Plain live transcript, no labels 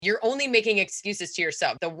You're only making excuses to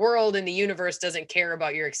yourself. The world and the universe doesn't care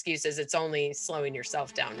about your excuses. It's only slowing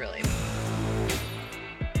yourself down, really.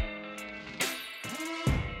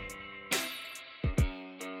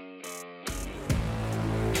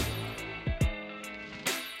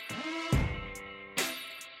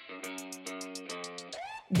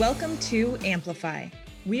 Welcome to Amplify.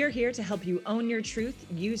 We are here to help you own your truth,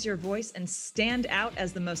 use your voice, and stand out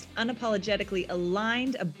as the most unapologetically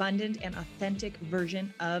aligned, abundant, and authentic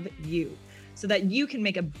version of you, so that you can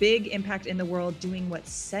make a big impact in the world doing what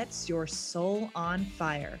sets your soul on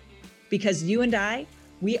fire. Because you and I,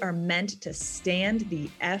 we are meant to stand the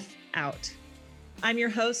F out. I'm your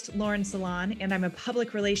host, Lauren Salon, and I'm a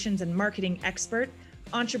public relations and marketing expert,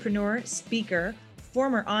 entrepreneur, speaker,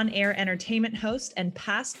 former on-air entertainment host, and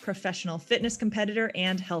past professional fitness competitor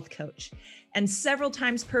and health coach. And several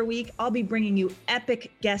times per week, I'll be bringing you epic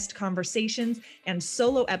guest conversations and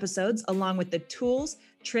solo episodes, along with the tools,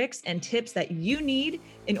 tricks, and tips that you need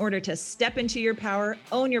in order to step into your power,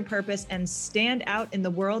 own your purpose, and stand out in the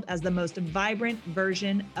world as the most vibrant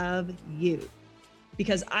version of you.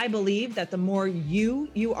 Because I believe that the more you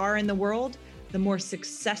are in the world, the more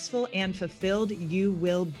successful and fulfilled you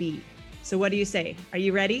will be. So what do you say? Are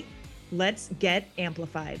you ready? Let's get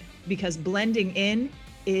amplified, because blending in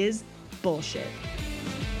is bullshit.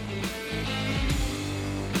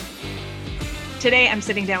 Today, I'm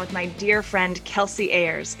sitting down with my dear friend, Kelsey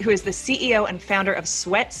Ayers, who is the CEO and founder of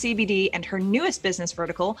Sweat CBD and her newest business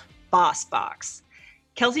vertical, Boss Box.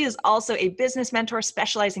 Kelsey is also a business mentor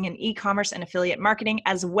specializing in e-commerce and affiliate marketing,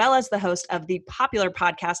 as well as the host of the popular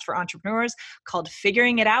podcast for entrepreneurs called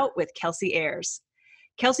Figuring It Out with Kelsey Ayers.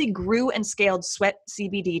 Kelsey grew and scaled Sweat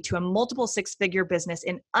CBD to a multiple six-figure business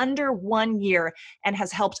in under 1 year and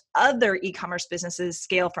has helped other e-commerce businesses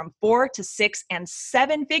scale from 4 to 6 and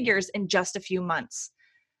 7 figures in just a few months.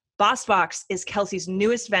 Boss Box is Kelsey's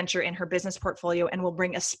newest venture in her business portfolio and will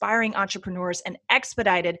bring aspiring entrepreneurs an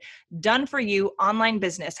expedited, done-for-you online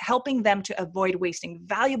business, helping them to avoid wasting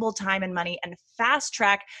valuable time and money and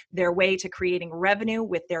fast-track their way to creating revenue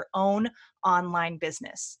with their own online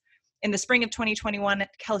business. In the spring of 2021,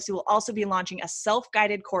 Kelsey will also be launching a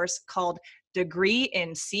self-guided course called Degree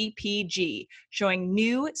in CPG, showing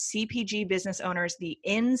new CPG business owners the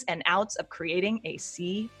ins and outs of creating a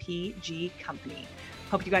CPG company.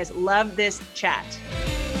 Hope you guys love this chat.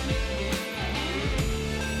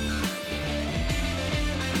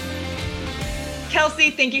 Kelsey,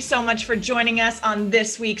 thank you so much for joining us on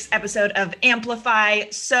this week's episode of Amplify.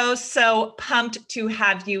 So pumped to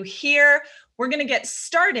have you here. We're going to get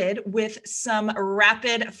started with some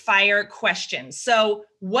rapid fire questions. So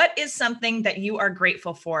what is something that you are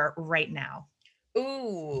grateful for right now?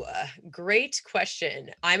 Ooh, great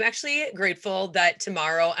question. I'm actually grateful that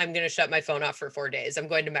tomorrow I'm going to shut my phone off for 4 days. I'm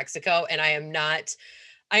going to Mexico and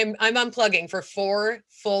I'm unplugging for 4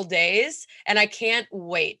 full days, and I can't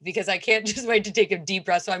wait because I can't just wait to take a deep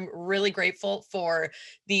breath. So I'm really grateful for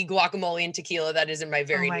the guacamole and tequila that is in my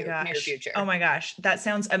very near future. Oh my gosh. That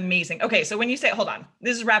sounds amazing. Okay. So when you say, hold on,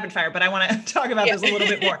 this is rapid fire, but I want to talk about this a little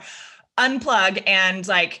bit more. Unplug and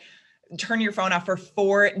turn your phone off for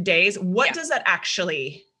 4 days. What does that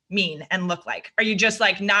actually mean and look like? Are you just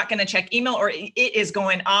not going to check email, or it is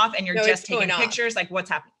going off and you're just taking pictures? What's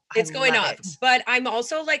happening? It's going off, but I'm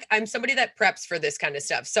also I'm somebody that preps for this kind of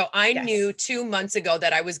stuff. So I knew 2 months ago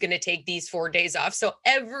that I was going to take these 4 days off. So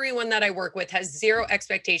everyone that I work with has zero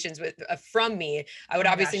expectations from me. I would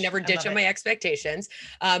obviously never ditch on my expectations.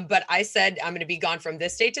 But I said, I'm going to be gone from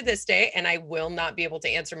this day to this day, and I will not be able to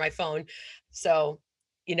answer my phone. So,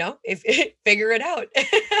 figure it out.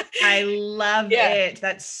 I love it.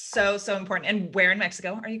 That's so important. And where in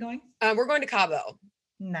Mexico are you going? We're going to Cabo.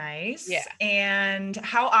 Nice. Yeah. And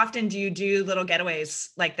how often do you do little getaways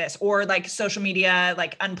like this, or social media,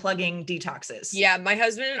 unplugging detoxes? Yeah. My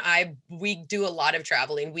husband and I, we do a lot of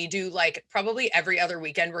traveling. We do probably every other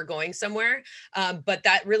weekend we're going somewhere. But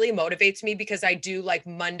that really motivates me because I do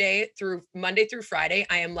Monday through Friday.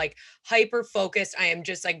 I am hyper focused. I am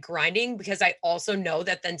just grinding, because I also know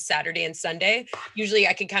that then Saturday and Sunday, usually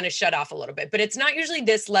I can kind of shut off a little bit, but it's not usually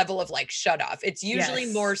this level of shut off. It's usually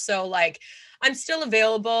more so I'm still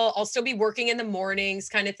available. I'll still be working in the mornings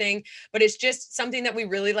kind of thing, but it's just something that we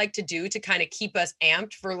really like to do to kind of keep us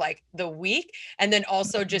amped for the week. And then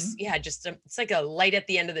also it's like a light at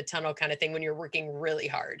the end of the tunnel kind of thing when you're working really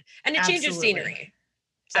hard, and it changes scenery.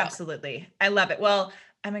 So. Absolutely. I love it. Well,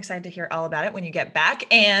 I'm excited to hear all about it when you get back.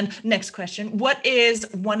 And next question, what is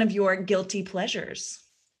one of your guilty pleasures?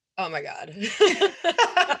 Oh my God.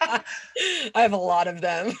 I have a lot of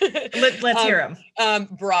them. Let's hear them.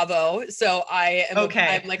 Bravo. So I'm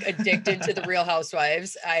Okay. like addicted to the Real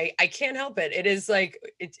Housewives. I can't help it. It is like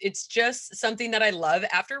it's just something that I love.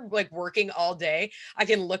 After like working all day, I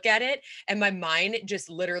can look at it and my mind just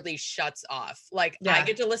literally shuts off. Like I Yeah.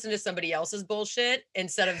 get to listen to somebody else's bullshit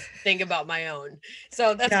instead of think about my own.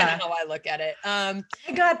 So that's kind of Yeah. how I look at it. I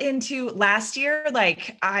got into last year,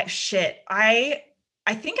 like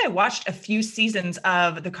I think I watched a few seasons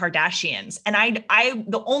of The Kardashians, and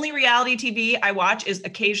the only reality TV I watch is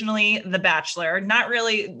occasionally The Bachelor, not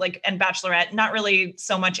really like, and Bachelorette, not really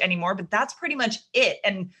so much anymore, but that's pretty much it.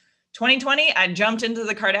 And 2020, I jumped into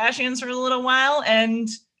The Kardashians for a little while, and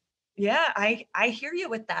yeah, I hear you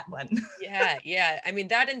with that one. Yeah, yeah. I mean,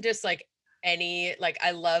 that and just like any like I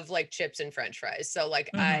love like chips and french fries. So like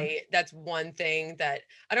Mhm. that's one thing that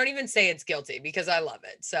I don't even say it's guilty because I love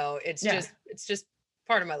it. So Yeah. it's just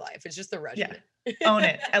part of my life. It's just the Yeah. regimen. Own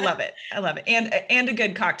it. I love it. I love it. And a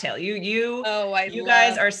good cocktail. Oh, I You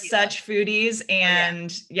guys love are tequila. such foodies, Oh yeah.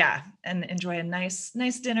 and yeah, and enjoy a nice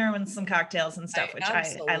dinner with some cocktails and I stuff, which I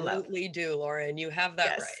love. absolutely do, Lauren. You have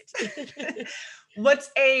that Yes. right. What's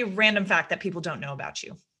a random fact that people don't know about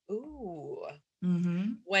you? Ooh.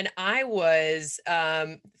 Mhm. When I was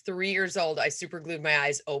 3 years old, I super glued my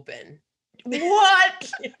eyes open.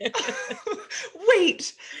 What?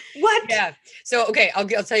 Wait. What? Yeah. So okay, I'll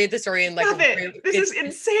tell you the story in like Stop it. This is it's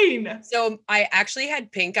insane. so I actually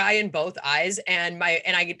had pink eye in both eyes and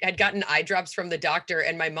I had gotten eye drops from the doctor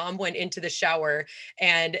and my mom went into the shower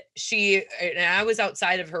and I was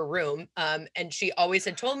outside of her room and she always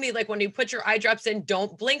had told me like when you put your eye drops in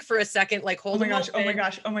don't blink for a second like Oh hold my them gosh. Oh my open.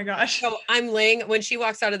 gosh. Oh my gosh. So I'm laying when she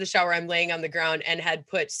walks out of the shower I'm laying on the ground and had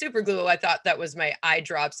put super glue. I thought that was my eye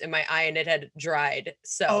drops in my eye and it had dried.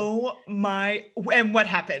 So Oh my. And what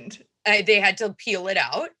happened? they had to peel it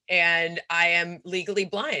out and I am legally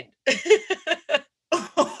blind.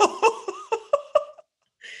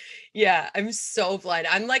 Yeah, I'm so blind.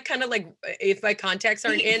 I'm like kind of like if my contacts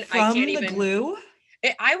aren't Wait, in, I can't from the even glue?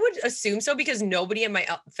 I would assume so because nobody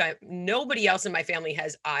else in my family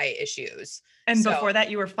has eye issues. And So, before that,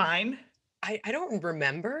 you were fine? I don't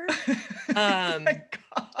remember. Oh my Um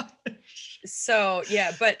gosh. so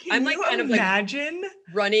yeah, but Can I'm like you kind of like imagine?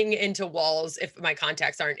 running into walls if my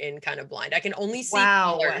contacts aren't in kind of blind. I can only see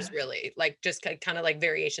Wow. colors really, like just kind of like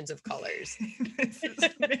variations of colors. This is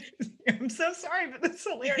amazing. I'm so sorry, but this is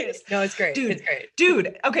hilarious. No, it's great. Dude, It's great.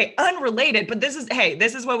 dude, okay, unrelated, but this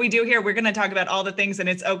is what we do here. We're going to talk about all the things and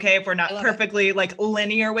it's okay if we're I not love it. perfectly like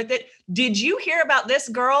linear with it. Did you hear about this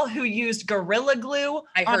girl who used Gorilla Glue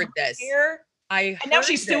I on heard her this. hair? I And now heard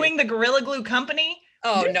she's this. suing the Gorilla Glue company.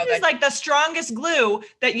 Oh This no, is that like the strongest glue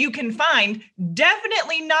that you can find.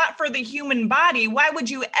 Definitely not for the human body. Why would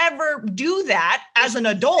you ever do that they as an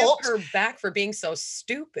should sue adult? her back for being so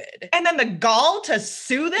stupid. And then the gall to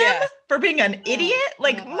sue them Yeah. for being an Oh idiot?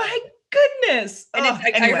 Like, god. my goodness. And it's Oh,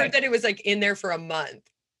 like I heard anyway, that it was like in there for a month.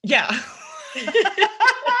 yeah.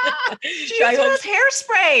 She I used it hope as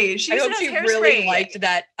hairspray. She I used hope it as she really hairspray. liked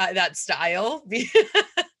that style.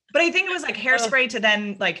 But I think it was like Oh, hairspray to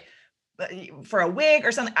then like for a wig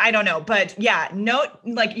or something. I don't know. But yeah, no,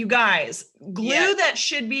 like you guys, yeah. glue that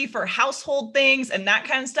should be for household things and that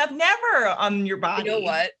kind of stuff, never on your You know body.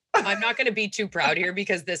 what? I'm not going to be too proud here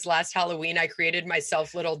because this last Halloween I created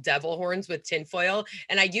myself little devil horns with tinfoil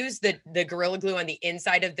and I used the Gorilla Glue on the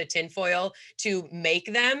inside of the tinfoil to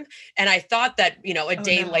make them. And I thought that, you know, a Oh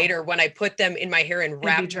day no, later when I put them in my hair and it'd be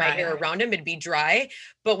wrapped my hair dry. around them, it'd be dry.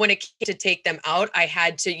 But when it came to take them out, I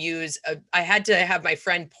had to have my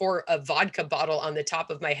friend pour a vodka bottle on the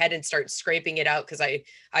top of my head and start scraping it out because I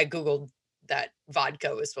Googled that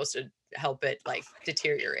vodka was supposed to help it Oh like my gosh,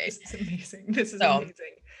 deteriorate. this is amazing. This is So amazing.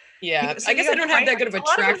 yeah, So I you guess I have don't have quite that good of a a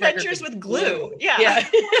lot of track record adventures with with glue. glue. Yeah. Yeah.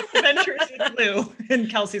 Adventures with glue in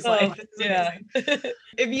Kelsey's Oh, life. This is yeah. amazing.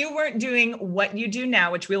 If you weren't doing what you do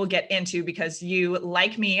now, which we will get into because you,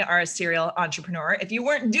 like me, are a serial entrepreneur, if you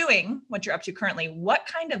weren't doing what you're up to currently, what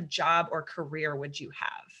kind of job or career would you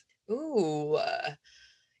have? Ooh.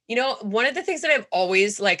 You know, one of the things that I've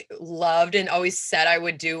always like loved and always said I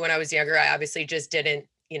would do when I was younger, I obviously just didn't,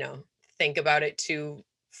 you know, think about it too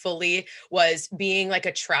fully was being like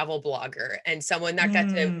a travel blogger and someone that got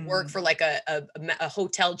to work Mm, for like a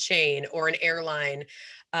hotel chain or an airline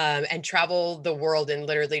and travel the world and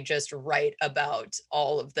literally just write about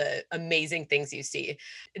all of the amazing things you see.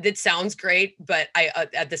 That sounds great, but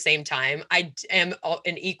at the same time, am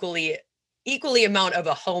an equally amount of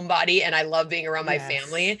a homebody and I love being around my yes.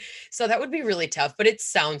 family. So that would be really tough, but it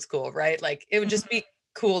sounds cool, right? Like it would just Mhm. be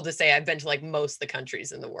cool to say I've been to like most of the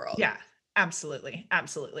countries in the world. Yeah, absolutely.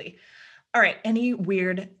 Absolutely. All right. Any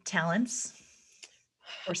weird talents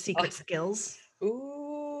or Oh, secret skills?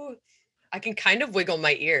 ooh, I can kind of wiggle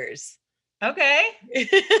my ears. Okay.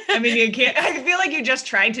 I mean, you can't, I feel like you just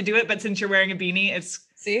tried to do it, but since you're wearing a beanie,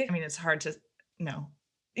 See? it's hard to, no.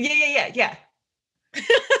 Yeah.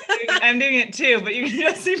 I'm doing it too, but you can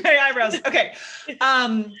just see my eyebrows. Okay.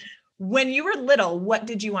 When you were little, what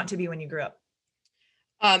did you want to be when you grew up?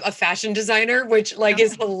 A fashion designer, which like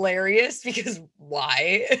is Okay. hilarious because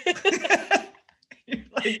why?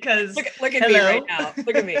 Because Look at me right hello. now.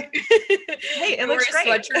 Look at me. Hey, I it wear looks a great.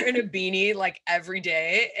 sweatshirt and a beanie like every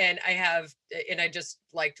day, and I just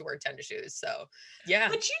like to wear tennis shoes. So yeah.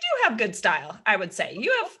 But you do have good style, I would say.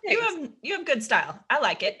 Oh, thanks. You have good style. I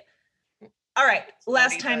like it. All right.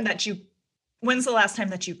 Lolita. When's the last time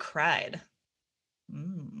that you cried?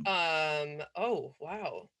 Mm. Oh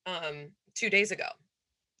wow. 2 days ago.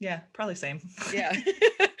 Yeah, probably same. Yeah.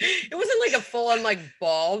 It wasn't like a full on like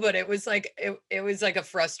ball, but it was like a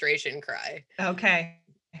frustration cry. Okay.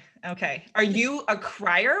 Okay. Are you a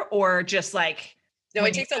crier or just like No, it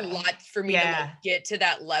when you takes a lot for me to like yeah. get to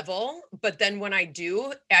that level, but then when I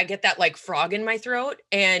do, I get that like frog in my throat.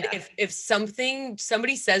 And Yeah. if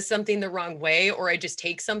somebody says something the wrong way, or I just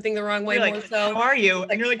take something the wrong way You're more like, so, how are you? And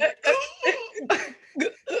like you're like,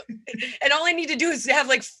 and all I need to do is have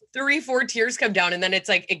like 3, 4 tears come down, and then it's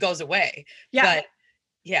like it goes away. yeah. But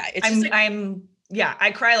yeah, it's just like Yeah,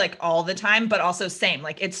 I cry like all the time, but also same.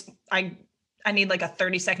 Like I need like a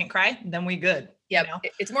 30-second cry, then we good, you yep, know?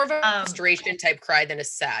 it's more of a Um, frustration type cry than a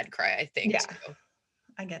sad cry, I think yeah, too.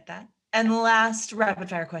 I get that. And last rapid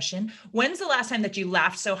fire question. When's the last time that you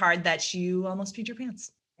laughed so hard that you almost peed your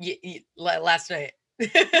pants? Last night.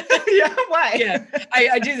 Yeah, why? Yeah,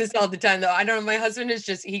 I do this all the time though. I don't know. My husband is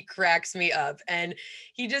just, he cracks me up and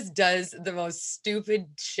he just does the most stupid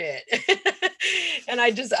shit. And I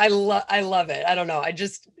love it. I don't know.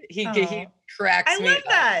 He Oh, I cracks me love up.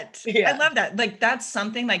 that. I Yeah. love that. Like that's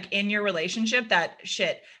something like in your relationship that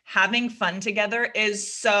shit, having fun together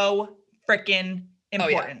is so freaking Oh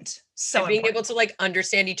yeah. important. So And being able important. to like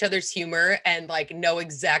understand each other's humor and like know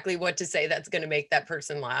exactly what to say that's going to make that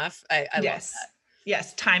person laugh. I love Yes. that.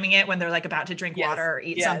 Yes. Timing it when they're like about to drink Yes. water or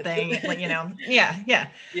eat Yes. something, like, you know, yeah.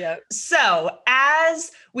 Yeah. So,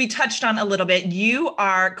 as we touched on a little bit, you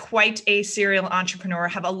are quite a serial entrepreneur,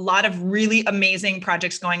 have a lot of really amazing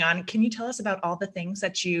projects going on. Can you tell us about all the things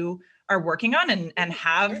that you are working on and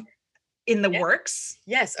have Sure. in the Yeah. works?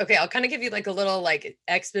 Yes. Okay. I'll kind of give you like a little like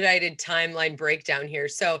expedited timeline breakdown here.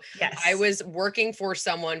 So I Yes. was working for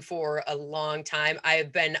someone for a long time.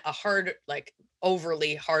 I've been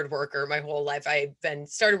overly hard worker my whole life. I've been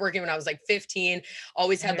started working when I was like 15,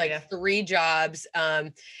 always I had hear like you. 3 jobs.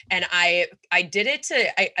 And I did it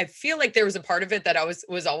I feel like there was a part of it that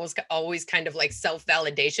was always kind of like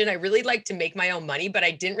self-validation. I really like to make my own money, but I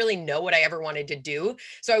didn't really know what I ever wanted to do.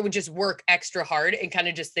 So I would just work extra hard and kind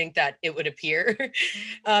of just think that it would appear.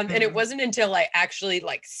 And it Mm. wasn't until I actually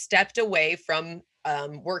like stepped away from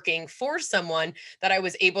working for someone that I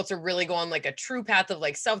was able to really go on like a true path of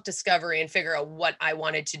like self-discovery and figure out what I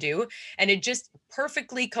wanted to do. And it just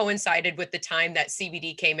perfectly coincided with the time that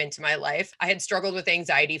CBD came into my life. I had struggled with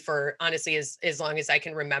anxiety for honestly as long as I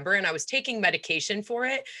can remember, and I was taking medication for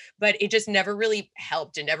it, but it just never really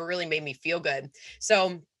helped and never really made me feel good.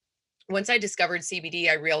 So once I discovered CBD,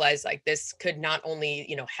 I realized like this could not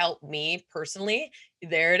only, help me personally.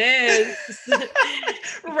 There it is.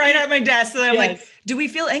 Right at my desk. And I'm like, Yes. do we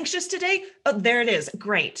feel anxious today? Oh, there it is.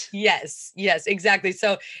 Great. Yes, exactly.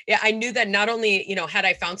 So, yeah, I knew that not only, had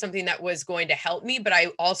I found something that was going to help me, but I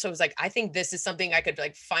also was like, I think this is something I could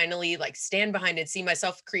like finally like stand behind and see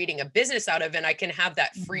myself creating a business out of, and I can have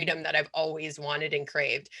that Mhm. freedom that I've always wanted and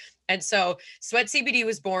craved. And so, Sweat CBD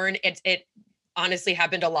was born. It honestly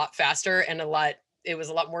happened a lot faster and it was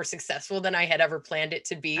a lot more successful than I had ever planned it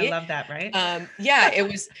to I be. love that, right? Yeah, it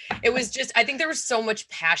was just, I think there was so much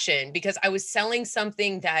passion because I was selling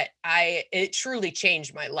something that it truly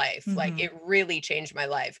changed my life. Like Mhm. it really changed my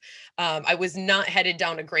life. I was not headed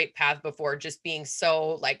down a great path before, just being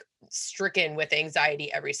so like stricken with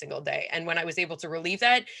anxiety every single day. And when I was able to relieve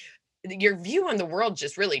that, your view on the world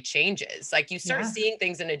just really changes. Like you start Yeah. seeing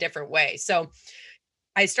things in a different way. So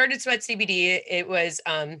I started Sweat CBD. It was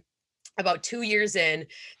about 2 years in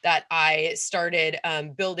that I started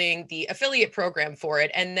building the affiliate program for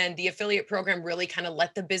it. And then the affiliate program really kind of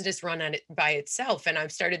let the business run on it by itself. And I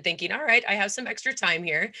started thinking, all right, I have some extra time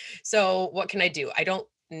here. So what can I do?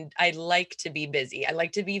 I like to be busy. I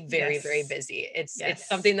like to be very, very Yes. busy. It's Yes.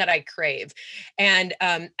 something that I crave. And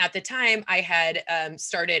at the time, I had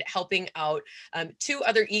started helping out 2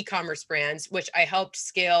 other e-commerce brands, which I helped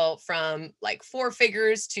scale from like 4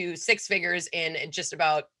 figures to 6 figures in just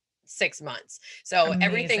about 6 months. So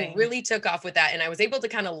everything Amazing. really took off with that. And I was able to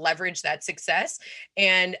kind of leverage that success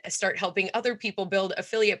and start helping other people build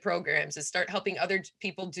affiliate programs and start helping other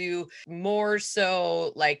people do more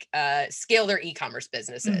so like scale their e-commerce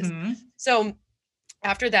businesses. Mm-hmm. So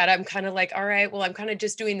after that, I'm kind of like, all right, well, I'm kind of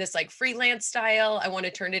just doing this like freelance style. I want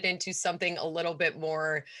to turn it into something a little bit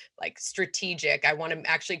more like strategic. I want to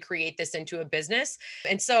actually create this into a business.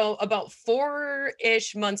 And so about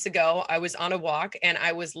 4-ish months ago, I was on a walk and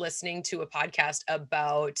I was listening to a podcast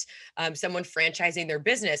about someone franchising their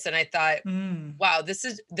business. And I thought, Mm. wow,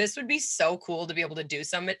 this would be so cool to be able to do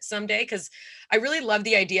someday, because I really love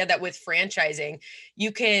the idea that with franchising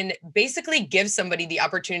you can basically give somebody the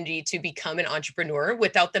opportunity to become an entrepreneur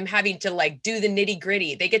without them having to like do the nitty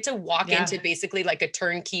gritty. They get to walk Yeah. into basically like a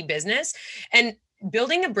turnkey business. And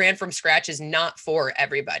building a brand from scratch is not for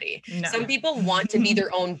everybody. No. Some people want to be their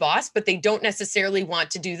own boss, but they don't necessarily want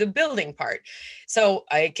to do the building part. So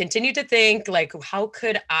I continue to think like, how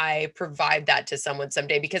could I provide that to someone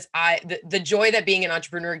someday? Because the joy that being an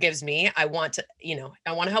entrepreneur gives me, I want to,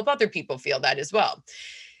 I want to help other people feel that as well.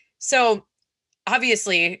 So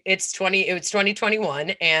obviously it's 2021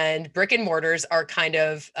 and brick and mortars are kind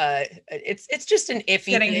of it's just an iffy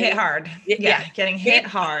Getting thing. hit hard. Yeah, Getting hit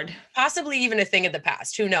hard. possibly even a thing of the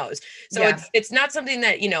past, who knows. So Yeah. it's not something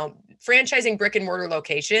that, franchising brick and mortar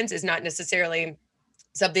locations is not necessarily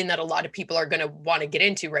something that a lot of people are going to want to get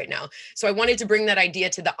into right now. So I wanted to bring that idea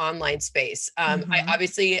to the online space.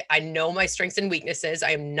 I know my strengths and weaknesses.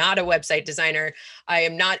 I am not a website designer. I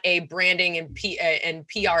am not a branding and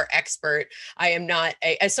PR expert. I am not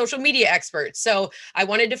a social media expert. So I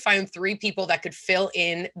wanted to find 3 people that could fill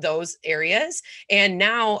in those areas. And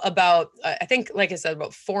now I think, like I said,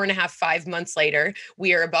 about 4.5, 5 months later,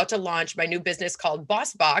 we are about to launch my new business called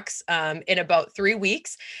Boss Box in about 3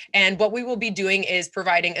 weeks. And what we will be doing is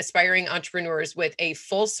providing aspiring entrepreneurs with a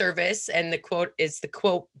full service, and the quote is the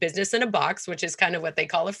quote business in a box, which is kind of what they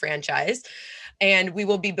call a franchise. And we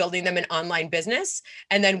will be building them an online business,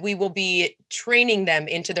 and then we will be training them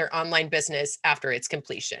into their online business after its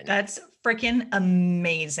completion. That's freaking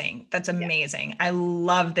amazing. That's Yeah. amazing. I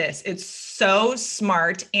love this. It's so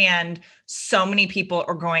smart, and so many people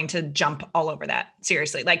are going to jump all over that.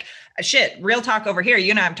 Seriously. Like shit, real talk over here. You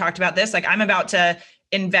and I have talked about this. Like I'm about to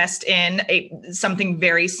invest in something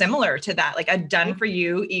very similar to that, like a done for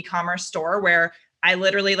you e-commerce store where I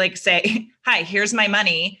literally like say, hi, here's my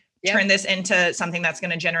money. Yep. Turn this into something that's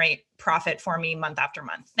going to generate profit for me month after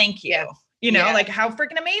month. Thank you. Yeah. Like how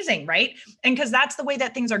freaking amazing, right? And because that's the way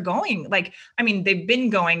that things are going. Like, I mean, they've been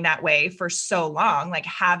going that way for so long, like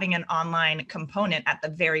having an online component at the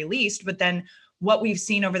very least, but then what we've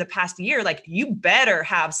seen over the past year, like you better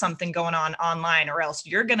have something going on online or else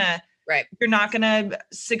you're not going to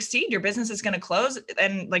succeed. Your business is going to close.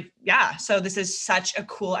 And like, yeah. So this is such a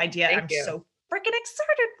cool idea. I'm so freaking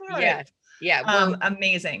excited for it. Yeah.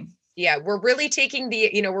 Amazing. Yeah, we're really taking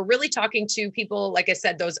we're really talking to people, like I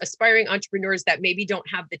said, those aspiring entrepreneurs that maybe don't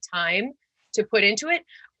have the time to put into it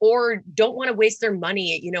or don't want to waste their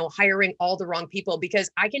money, hiring all the wrong people, because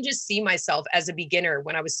I can just see myself as a beginner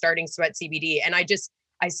when I was starting Sweat CBD. And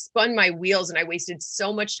I spun my wheels and I wasted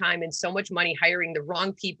so much time and so much money hiring the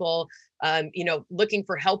wrong people, looking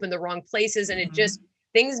for help in the wrong places. And it just,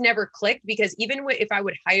 things never clicked, because even if I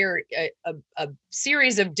would hire a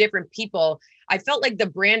series of different people, I felt like the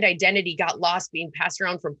brand identity got lost being passed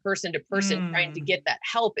around from person to person trying to get that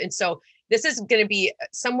help. And so this is going to be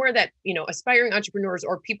somewhere that, aspiring entrepreneurs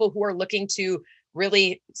or people who are looking to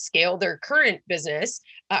really scale their current business,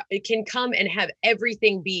 it can come and have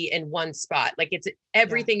everything be in one spot. Like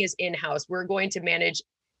everything is in-house. We're going to manage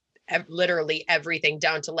literally everything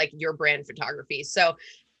down to like your brand photography. So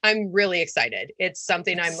I'm really excited. It's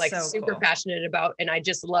something I'm like super passionate about. And I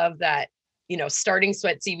just love that, starting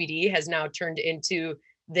Sweat CBD has now turned into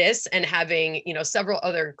this, and having, several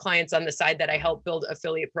other clients on the side that I help build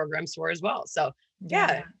affiliate programs for as well. So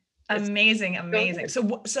yeah. Amazing.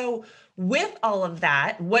 So with all of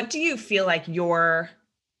that, what do you feel like your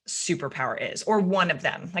superpower is, or one of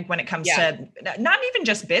them, like when it comes to not even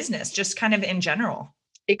just business, just kind of in general?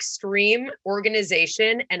 Extreme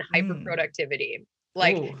organization and hyper productivity.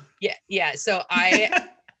 Like, yeah. So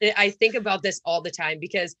I think about this all the time,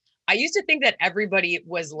 because I used to think that everybody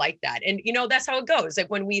was like that. And, that's how it goes. Like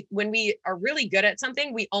when we are really good at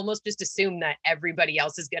something, we almost just assume that everybody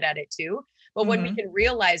else is good at it too. But when we can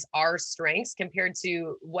realize our strengths compared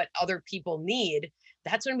to what other people need,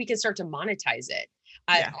 that's when we can start to monetize it.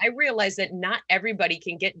 I realize that not everybody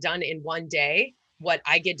can get done in one day what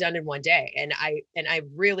I get done in one day. And I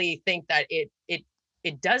really think that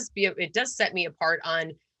it does set me apart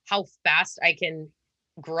on how fast I can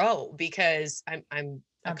grow, because I'm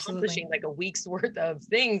Absolutely. accomplishing like a week's worth of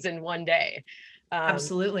things in one day.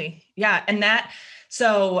 Absolutely. Yeah. And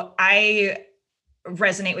so I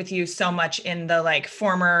resonate with you so much in the like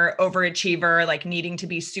former overachiever, like needing to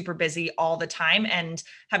be super busy all the time, and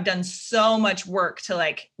have done so much work to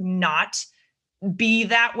like not be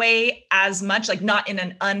that way as much, like not in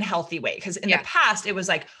an unhealthy way. Because in the past, it was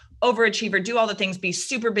like overachiever, do all the things, be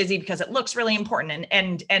super busy because it looks really important.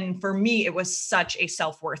 And for me, it was such a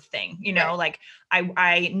self-worth thing, Right. like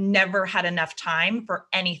I never had enough time for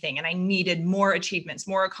anything. And I needed more achievements,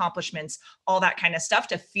 more accomplishments, all that kind of stuff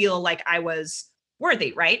to feel like I was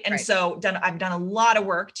worthy. Right. And Right. so I've done a lot of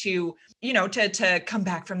work to, to come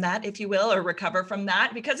back from that, if you will, or recover from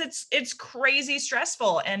that, because it's crazy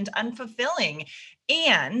stressful and unfulfilling.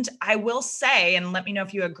 And I will say, and let me know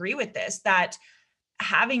if you agree with this, that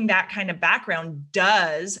having that kind of background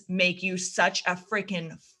does make you such a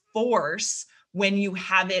freaking force when you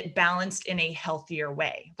have it balanced in a healthier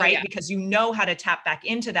way, right? Because you know how to tap back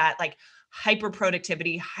into that like hyper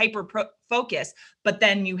productivity, focus, but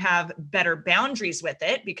then you have better boundaries with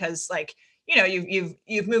it because like,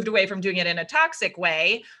 you've moved away from doing it in a toxic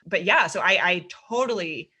way. But yeah, so I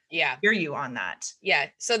totally hear you on that. Yeah.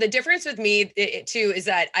 So the difference with me too is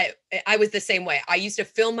that I was the same way. I used to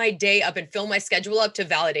fill my day up and fill my schedule up to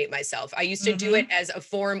validate myself. I used to do it as a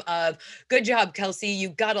form of good job, Kelsey. You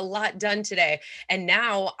got a lot done today. And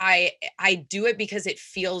now I do it because it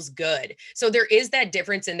feels good. So there is that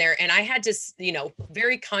difference in there. And I had to,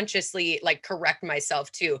 very consciously like correct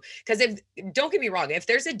myself too. Because don't get me wrong, if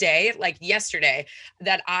there's a day like yesterday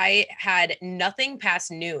that I had nothing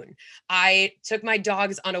past noon, I took my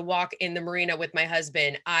dogs on a walk in the marina with my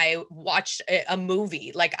husband. I watched a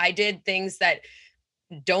movie. Like I did things that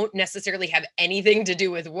don't necessarily have anything to do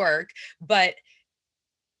with work, but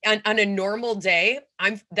on a normal day,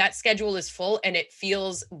 that schedule is full and it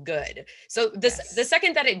feels good. So the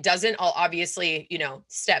second that it doesn't, I'll obviously,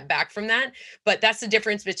 step back from that. But that's the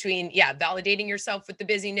difference between, validating yourself with the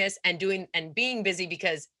busyness and being busy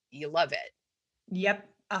because you love it. Yep.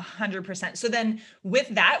 100%. So then with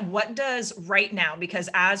that, what does right now, because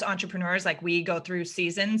as entrepreneurs, like we go through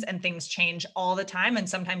seasons and things change all the time. And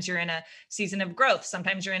sometimes you're in a season of growth.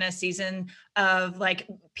 Sometimes you're in a season of like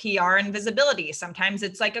PR and visibility. Sometimes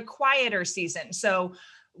it's like a quieter season. So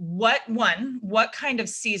what kind of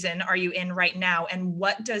season are you in right now? And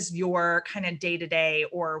what does your kind of day-to-day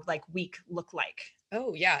or like week look like?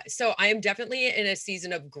 Oh, yeah. So I am definitely in a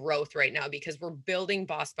season of growth right now because we're building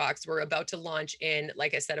Boss Box. We're about to launch in,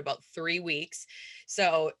 like I said, about 3 weeks.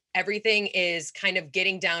 So everything is kind of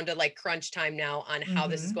getting down to like crunch time now on how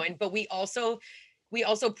this is going. But we also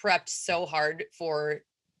prepped so hard for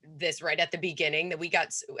this right at the beginning that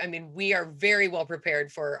we are very well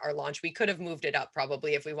prepared for our launch. We could have moved it up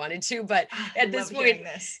probably if we wanted to, but at this point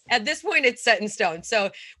it's set in stone. So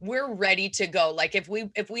we're ready to go. Like if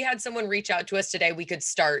we had someone reach out to us today, we could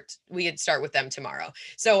start with them tomorrow.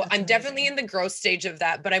 So I'm definitely in the growth stage of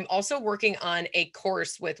that, but I'm also working on a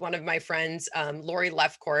course with one of my friends, Lori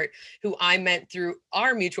Lefcourt, who I met through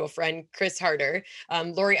our mutual friend, Chris Harder.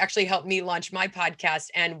 Lori actually helped me launch my podcast,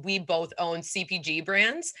 and we both own CPG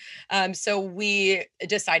brands. So we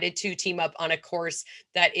decided to team up on a course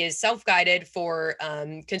that is self-guided for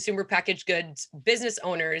consumer packaged goods business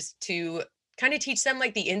owners to kind of teach them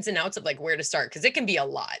like the ins and outs of like where to start, because it can be a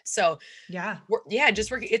lot. So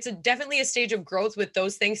it's definitely a stage of growth with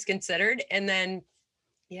those things considered. And then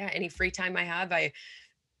any free time I have, I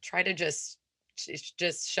try to just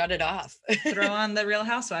shut it off. Throw on the Real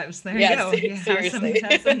Housewives. There you go. Seriously.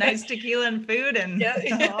 Have some nice tequila and food and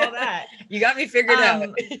all that. You got me figured out.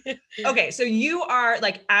 Okay. So you are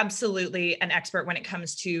like absolutely an expert when it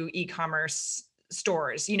comes to e-commerce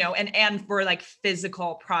stores, and for like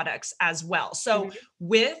physical products as well. So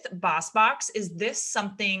with Boss Box, is this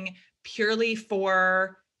something purely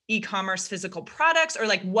for e-commerce physical products, or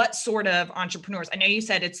like what sort of entrepreneurs? I know you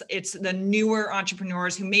said it's the newer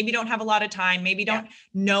entrepreneurs who maybe don't have a lot of time, maybe don't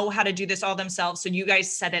know how to do this all themselves. So you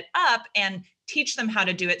guys set it up and teach them how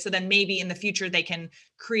to do it. So then maybe in the future they can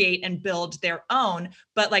create and build their own.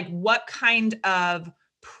 But like what kind of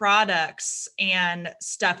products and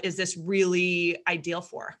stuff is this really ideal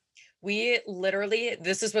for?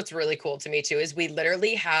 This is what's really cool to me too, is we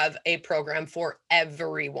literally have a program for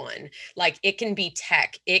everyone. Like it can be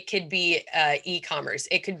tech, it could be e-commerce,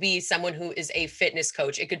 it could be someone who is a fitness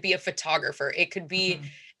coach, it could be a photographer, it could be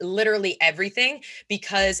literally everything,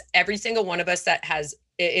 because every single one of us that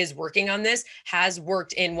is working on this has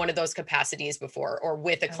worked in one of those capacities before, or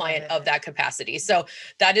with a client of that capacity. So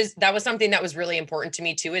that was something that was really important to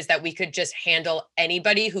me too, is that we could just handle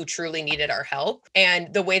anybody who truly needed our help.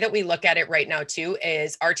 And the way that we look at it right now too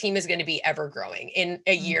is our team is going to be ever growing. In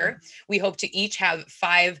a year, we hope to each have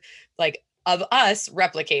 5 of us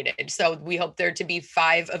replicated. So we hope there to be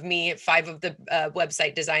 5 of me, 5 of the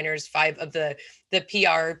website designers, 5 of the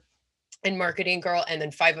PR and marketing girl, and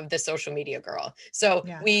then 5 of the social media girl. So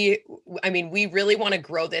we really want to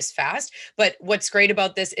grow this fast. But what's great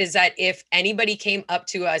about this is that if anybody came up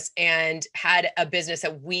to us and had a business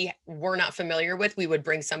that we were not familiar with, we would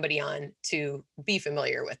bring somebody on to be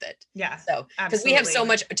familiar with it. Yeah. So, because we have so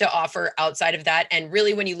much to offer outside of that. And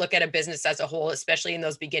really, when you look at a business as a whole, especially in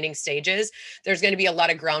those beginning stages, there's going to be a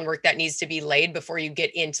lot of groundwork that needs to be laid before you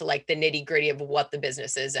get into like the nitty gritty of what the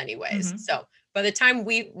business is anyways. So by the time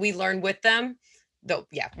we learn with them, though,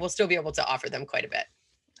 we'll still be able to offer them quite a bit.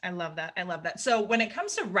 I love that. I love that. So when it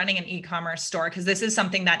comes to running an e-commerce store, because this is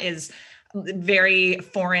something that is very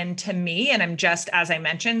foreign to me, and I'm just, as I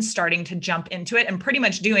mentioned, starting to jump into it and pretty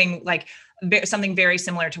much doing like something very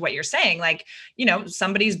similar to what you're saying. Like,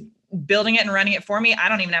 somebody's building it and running it for me. I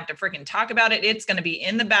don't even have to freaking talk about it. It's going to be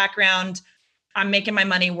in the background. I'm making my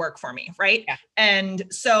money work for me. Right. Yeah. And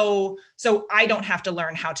so I don't have to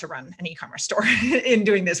learn how to run an e-commerce store in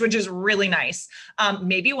doing this, which is really nice.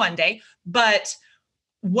 Maybe one day, but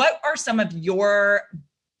what are some of your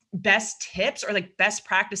best tips or like best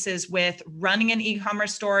practices with running an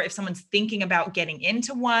e-commerce store? If someone's thinking about getting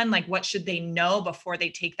into one, like what should they know before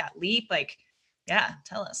they take that leap? Like, yeah,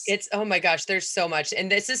 tell us. Oh my gosh, there's so much.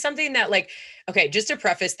 And this is something that okay, just to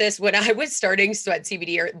preface this, when I was starting Sweat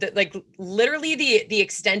CBD, literally the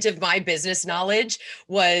extent of my business knowledge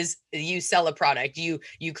was you sell a product, you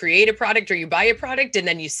create a product or you buy a product and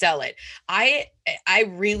then you sell it. I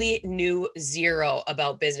really knew zero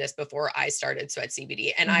about business before I started Sweat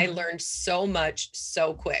CBD, and I learned so much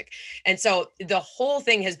so quick. And so the whole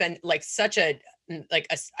thing has been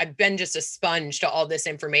I've been just a sponge to all this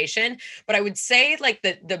information. But I would say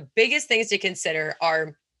the biggest things to consider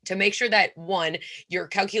are to make sure that, one, you're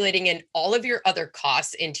calculating in all of your other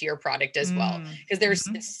costs into your product as well. Because there's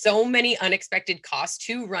so many unexpected costs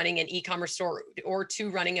to running an e-commerce store or to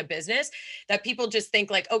running a business that people just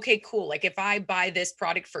think okay, cool. Like if I buy this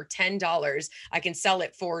product for $10, I can sell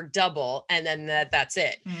it for double. And then that's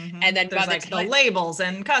it. And then there's the labels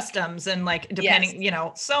and customs and depending,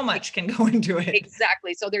 so much can go into it.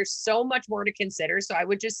 Exactly. So there's so much more to consider. So I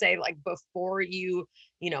would just say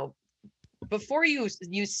before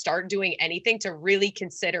you start doing anything, to really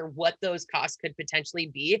consider what those costs could potentially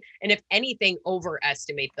be. And if anything,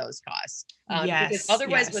 overestimate those costs. Because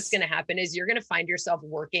otherwise what's going to happen is you're going to find yourself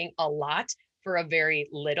working a lot for a very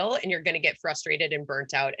little, and you're going to get frustrated and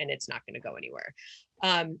burnt out, and it's not going to go anywhere.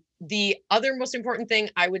 The other most important thing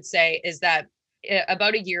I would say is that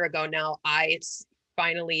about a year ago now, I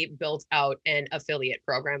finally built out an affiliate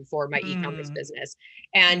program for my e-commerce business.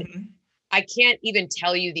 And I can't even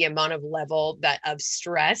tell you the amount of level of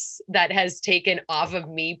stress that has taken off of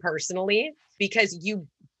me personally, because you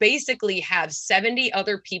basically have 70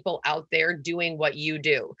 other people out there doing what you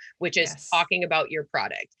do, which is talking about your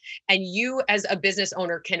product. And you as a business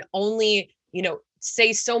owner can only,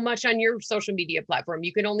 say so much on your social media platform.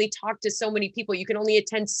 You can only talk to so many people. You can only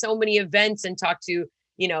attend so many events and talk to,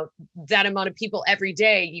 that amount of people every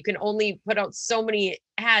day. You can only put out so many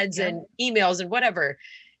ads and emails and whatever.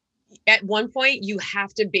 At one point, you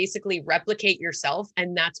have to basically replicate yourself.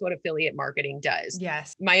 And that's what affiliate marketing does.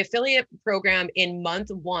 Yes. My affiliate program, in month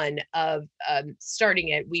 1 of starting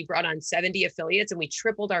it, we brought on 70 affiliates and we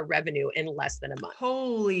tripled our revenue in less than a month.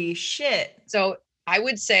 Holy shit. So I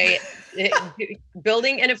would say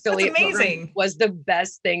building an affiliate program was the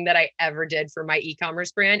best thing that I ever did for my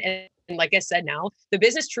e-commerce brand. And like I said, now the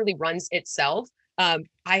business truly runs itself. I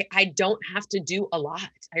don't have to do a lot.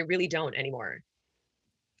 I really don't anymore.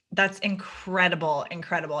 That's incredible.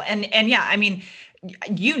 Incredible. And yeah, I mean,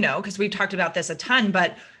 because we've talked about this a ton,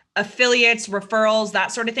 but affiliates, referrals,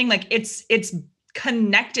 that sort of thing, it's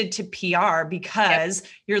connected to PR because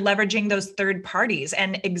you're leveraging those third parties.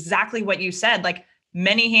 And exactly what you said,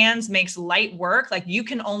 many hands makes light work. You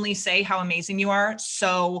can only say how amazing you are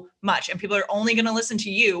so much, and people are only going to listen to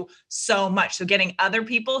you so much. So getting other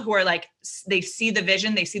people who are they see the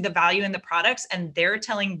vision, they see the value in the products, and they're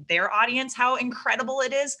telling their audience how incredible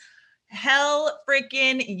it is. Hell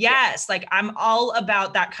freaking yes. I'm all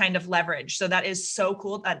about that kind of leverage. So that is so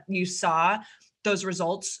cool that you saw those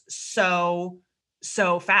results so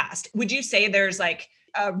fast. Would you say there's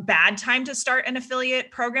a bad time to start an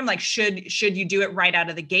affiliate program? Should you do it right out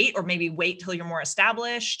of the gate, or maybe wait till you're more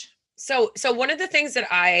established? So one of the things that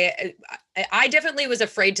I definitely was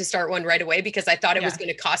afraid to start one right away because I thought it was Yeah. going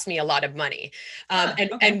to cost me a lot of money.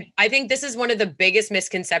 And Okay. I think this is one of the biggest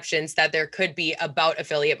misconceptions that there could be about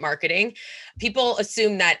affiliate marketing. People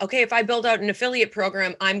assume that, okay, if I build out an affiliate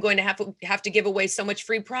program, I'm going to have to give away so much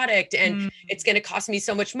free product and Mm, it's going to cost me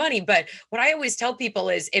so much money. But what I always tell people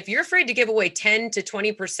is if you're afraid to give away 10 to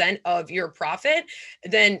 20% of your profit,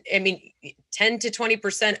 then I mean 10 to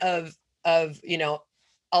 20% of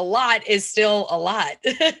a lot is still a lot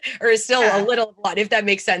or is still a yeah. little lot, if that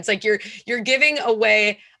makes sense. Like you're giving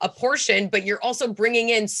away a portion, but you're also bringing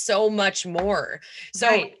in so much more. So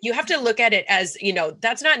Right. you have to look at it as,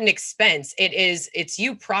 that's not an expense. It's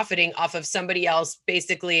you profiting off of somebody else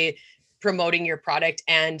basically promoting your product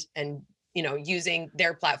and using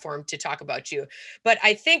their platform to talk about you. But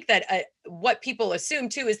I think that what people assume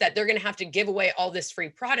too is that they're going to have to give away all this free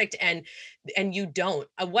product, and you don't.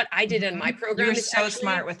 What I did in my You were program is so actually,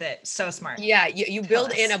 smart with it. So smart. yeah, you Tell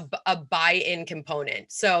build in us. a buy-in component.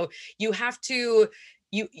 So you have to,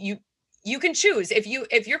 you can choose if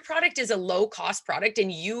your product is a low cost product and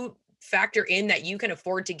you factor in that you can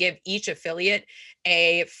afford to give each affiliate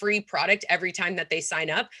a free product every time that they sign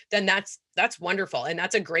up, then that's wonderful and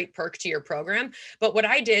that's a great perk to your program. But what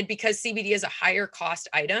I did, because CBD is a higher cost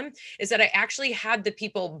item, is that I actually had the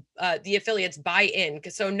people, the affiliates, buy in.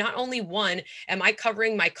 So not only one am I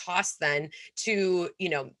covering my costs then to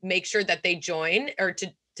make sure that they join, or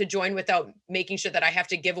to join without making sure that I have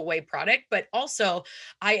to give away product, but also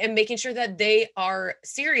I am making sure that they are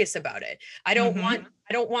serious about it. Mm-hmm.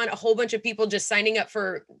 I don't want a whole bunch of people just signing up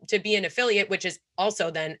to be an affiliate, which is also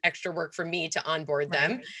then extra work for me to onboard Right.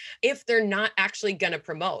 them if they're not actually going to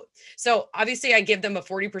promote. So obviously I give them a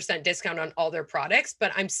 40% discount on all their products,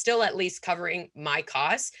 but I'm still at least covering my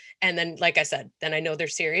costs. And then, like I said, then I know they're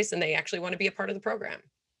serious and they actually want to be a part of the program.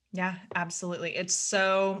 Yeah, absolutely. It's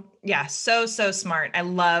so, yeah, so smart. I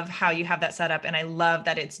love how you have that set up and I love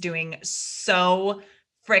that it's doing so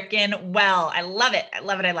freaking well. I love it. I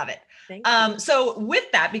love it. I love it. Thank you. So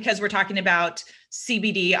with that, because we're talking about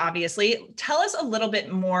CBD, obviously, tell us a little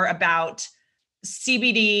bit more about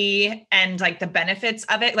CBD and like the benefits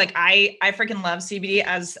of it. Like I freaking love CBD,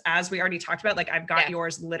 as we already talked about. Like I've got Yeah.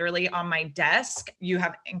 yours literally on my desk. You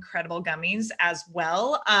have incredible gummies as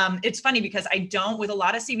well. It's funny because I don't, with a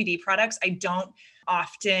lot of CBD products, I don't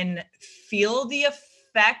often feel the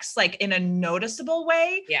effects like in a noticeable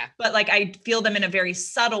way, Yeah. but like I feel them in a very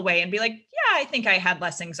subtle way and be like, yeah, I think I had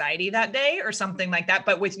less anxiety that day or something like that.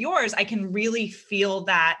 But with yours, I can really feel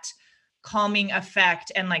that calming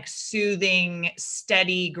effect and like soothing,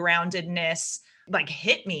 steady groundedness like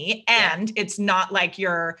hit me. Yeah. And it's not like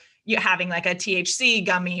you're having like a THC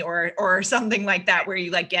gummy or something like that where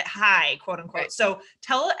you like get high, quote unquote. Right. So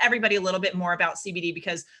tell everybody a little bit more about CBD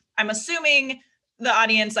because I'm assuming the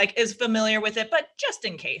audience like is familiar with it, but just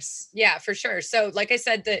in case. Yeah, for sure. So, like I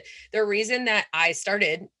said, the reason that I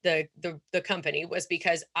started the company was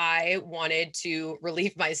because I wanted to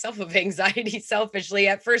relieve myself of anxiety selfishly.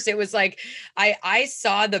 At first, it was like I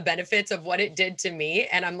saw the benefits of what it did to me,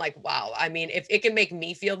 and I'm like, wow. I mean, if it can make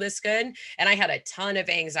me feel this good, and I had a ton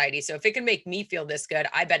of anxiety, so if it can make me feel this good,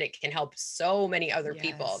 I bet it can help so many other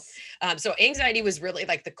people. Yes. So anxiety was really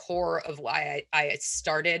like the core of why I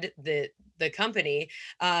started the company.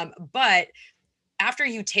 But after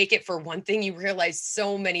you take it for one thing, you realize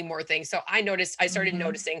so many more things. So I started Mm-hmm.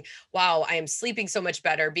 noticing, wow, I am sleeping so much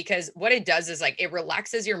better, because what it does is like it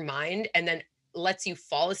relaxes your mind and then lets you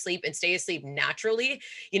fall asleep and stay asleep naturally.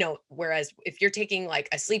 Whereas if you're taking like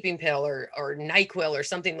a sleeping pill or NyQuil or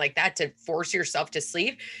something like that to force yourself to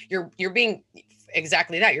sleep, you're being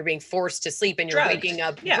exactly that. You're being forced to sleep and you're Drugged. waking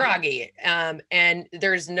up Yeah. groggy. And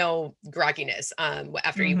there's no grogginess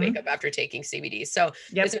after you wake Mm-hmm. up after taking CBD. So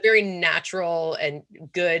it's Yep. a very natural and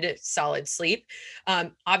good, solid sleep.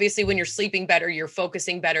 Obviously, when you're sleeping better, you're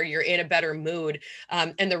focusing better, you're in a better mood.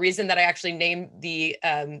 And the reason that I actually named the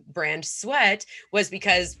brand Sweat was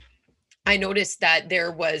because I noticed that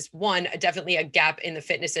there was definitely a gap in the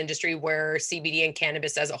fitness industry where CBD and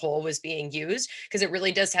cannabis as a whole was being used, because it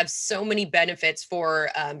really does have so many benefits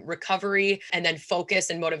for recovery and then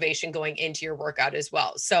focus and motivation going into your workout as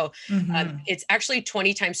well. So Mm-hmm. it's actually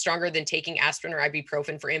 20 times stronger than taking aspirin or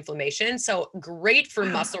ibuprofen for inflammation. So great for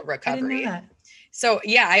Wow. muscle I didn't know recovery. that. So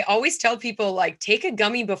yeah, I always tell people like take a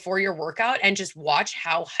gummy before your workout and just watch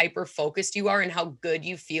how hyper focused you are and how good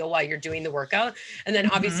you feel while you're doing the workout. And then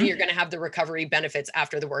obviously Mm-hmm. you're going to have the recovery benefits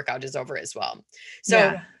after the workout is over as well. So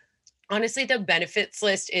Yeah. Honestly, the benefits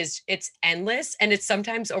list it's endless and it's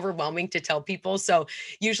sometimes overwhelming to tell people. So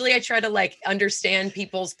usually I try to like understand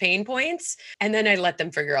people's pain points and then I let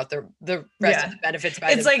them figure out the rest of Yeah. the benefits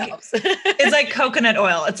by It's like themselves. it's like coconut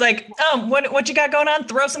oil. It's like, what you got going on?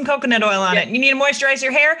 Throw some coconut oil on Yeah. it. You need to moisturize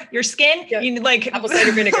your hair, your skin. Yeah. You need like Apple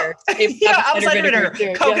cider vinegar. apple cider vinegar, Too.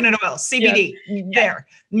 Yeah. coconut oil, Yeah. CBD. Yeah. There.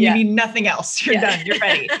 You Yeah. need nothing else. You're Yeah. done. You're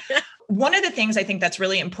ready. One of the things I think that's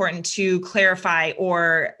really important to clarify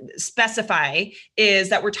or specify is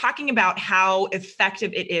that we're talking about how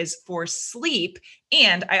effective it is for sleep.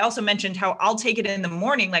 And I also mentioned how I'll take it in the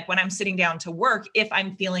morning, like when I'm sitting down to work, if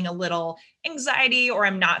I'm feeling a little anxiety or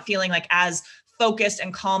I'm not feeling like as focused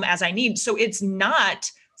and calm as I need. So it's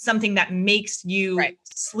not something that makes you Right.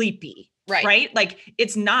 sleepy, Right. right? Like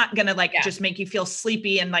it's not going to like Yeah. just make you feel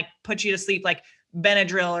sleepy and like put you to sleep like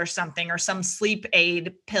Benadryl or something or some sleep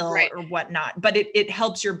aid pill Right. or whatnot. But it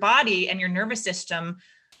helps your body and your nervous system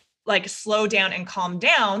like slow down and calm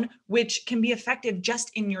down, which can be effective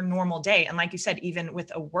just in your normal day. And like you said, even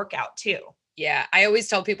with a workout too. Yeah, I always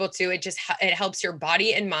tell people too, it helps your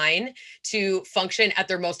body and mind to function at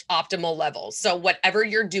their most optimal levels. So whatever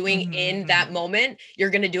you're doing in that moment, you're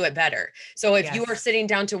going to do it better. So if you are Yes. sitting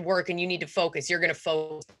down to work and you need to focus, you're going to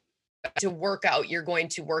focus. To work out, you're going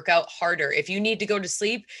to work out harder. If you need to go to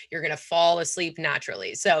sleep, you're going to fall asleep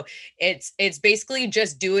naturally. So it's basically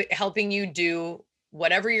just helping you do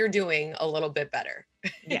whatever you're doing a little bit better.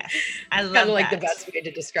 Yes. I love Kind of like that. the best way to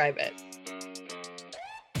describe it.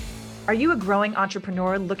 Are you a growing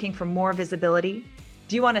entrepreneur looking for more visibility?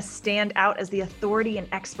 Do you want to stand out as the authority and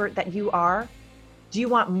expert that you are? Do you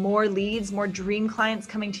want more leads, more dream clients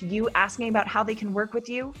coming to you asking about how they can work with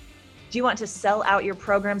you? Do you want to sell out your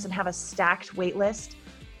programs and have a stacked wait list?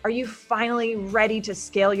 Are you finally ready to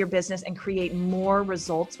scale your business and create more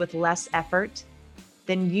results with less effort?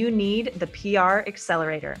 Then you need the PR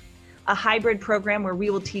Accelerator, a hybrid program where we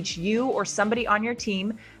will teach you or somebody on your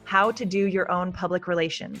team how to do your own public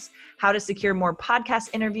relations, how to secure more podcast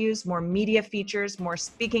interviews, more media features, more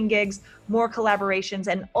speaking gigs, more collaborations,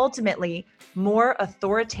 and ultimately more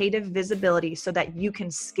authoritative visibility so that you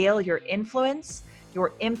can scale your influence,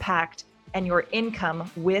 your impact, and your income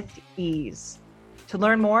with ease. To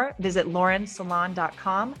learn more, visit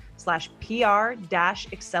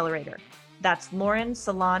laurensalon.com/PR-accelerator. That's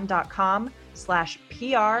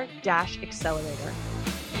laurensalon.com/PR-accelerator.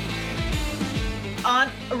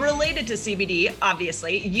 Related to CBD,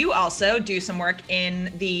 obviously, you also do some work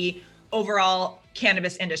in the overall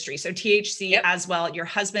cannabis industry. So THC as well. Your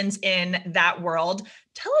husband's in that world.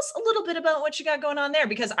 Tell us a little bit about what you got going on there,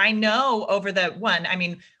 because I know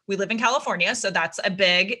we live in California, so that's a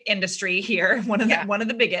big industry here. One of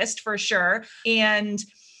the biggest for sure. And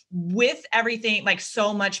with everything, like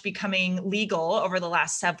so much becoming legal over the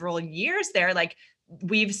last several years there, like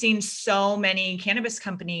we've seen so many cannabis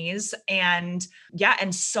companies and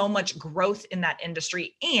so much growth in that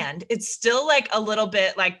industry. And it's still like a little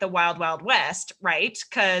bit like the wild, wild west, right?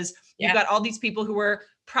 Because you've got all these people who were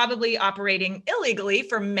probably operating illegally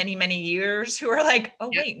for many, many years who are like, oh,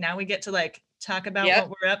 wait, now we get to like talk about what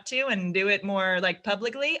we're up to and do it more like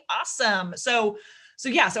publicly. Awesome. So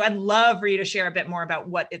I'd love for you to share a bit more about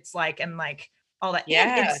what it's like and like all that.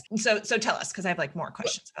 Yeah. So tell us, because I have like more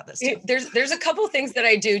questions about this too. There's a couple things that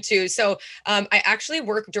I do too. So I actually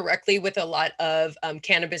work directly with a lot of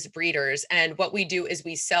cannabis breeders, and what we do is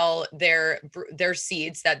we sell their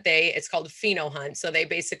seeds that it's called pheno hunt. So they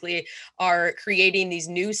basically are creating these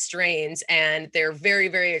new strains, and they're very,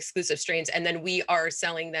 very exclusive strains, and then we are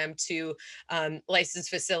selling them to licensed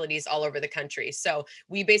facilities all over the country. So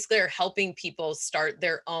we basically are helping people start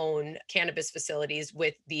their own cannabis facilities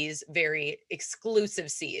with these very exclusive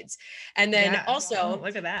seeds. And then also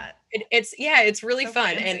look at that. It's really so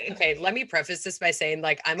fun. Fancy. And okay, let me preface this by saying,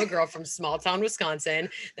 like, I'm a girl from small town Wisconsin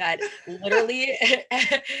that literally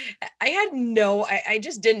I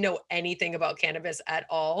just didn't know anything about cannabis at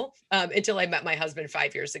all until I met my husband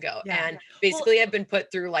 5 years ago. And basically I've been put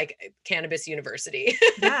through like cannabis university.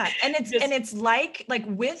 And it's like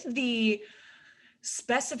with the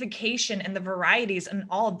specification and the varieties and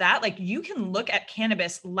all of that, like you can look at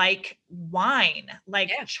cannabis like wine,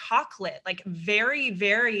 like chocolate, like very,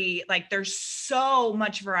 very, like there's so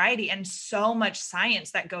much variety and so much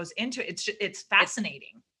science that goes into it. It's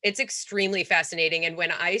fascinating. It's extremely fascinating. And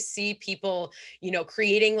when I see people,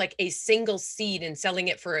 creating like a single seed and selling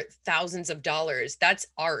it for thousands of dollars, that's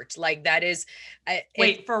art. Like that is.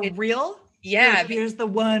 For real? Yeah. here's the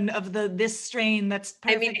one of this strain that's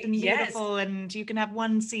I mean, perfect and yes. beautiful, and you can have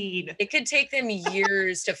one seed. It could take them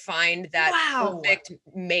years to find that Wow. perfect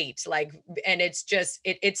mate, like, and it's just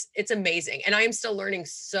it's amazing. And I am still learning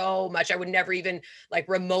so much. I would never even like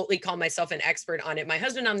remotely call myself an expert on it. My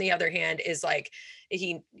husband, on the other hand, is like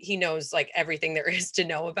he knows like everything there is to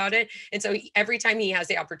know about it. And so every time he has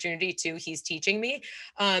the opportunity to, he's teaching me.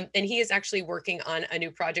 And he is actually working on a new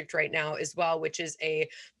project right now as well, which is a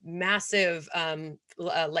massive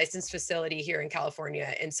licensed facility here in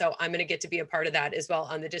California. And so I'm going to get to be a part of that as well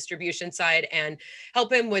on the distribution side and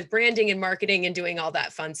help him with branding and marketing and doing all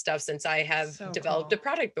that fun stuff, since I have So developed cool. a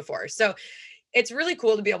product before. So it's really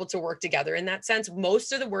cool to be able to work together in that sense.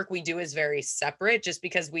 Most of the work we do is very separate, just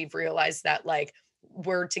because we've realized that like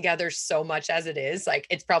we're together so much as it is. Like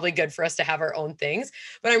it's probably good for us to have our own things.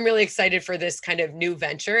 But I'm really excited for this kind of new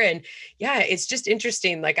venture. And yeah, it's just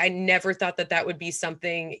interesting. Like I never thought that that would be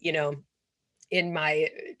something, in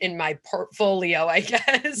my portfolio, I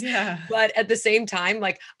guess. Yeah. But at the same time,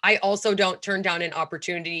 like I also don't turn down an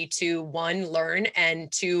opportunity to, one, learn, and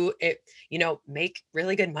two, make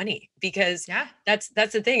really good money, because Yeah. that's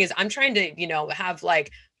the thing, is I'm trying to, have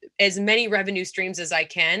like as many revenue streams as I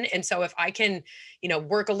can. And so if I can,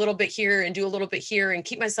 work a little bit here and do a little bit here and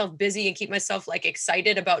keep myself busy and keep myself like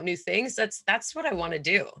excited about new things, that's what I want to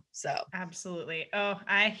do. So Absolutely. Oh,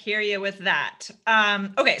 I hear you with that.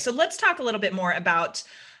 Okay, so let's talk a little bit more about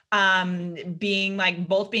being like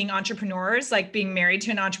both being entrepreneurs, like being married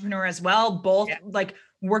to an entrepreneur as well, both yeah. like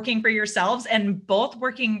working for yourselves and both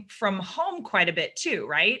working from home quite a bit too,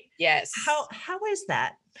 right? Yes. How is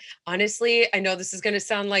that? Honestly, I know this is going to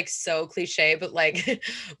sound like so cliche, but like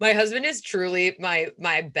my husband is truly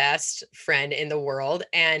my best friend in the world,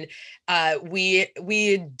 and we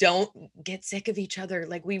don't get sick of each other.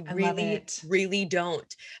 Like we I love really it. really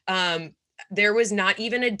don't. Um there was not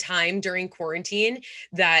even a time during quarantine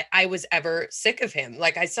that I was ever sick of him.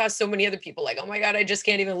 Like I saw so many other people like, "Oh my God, I just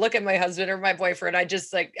can't even look at my husband or my boyfriend. I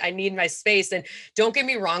just like I need my space." And don't get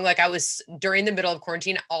me wrong, like I was during the middle of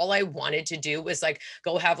quarantine, all I wanted to do was like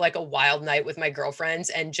go have like a wild night with my girlfriends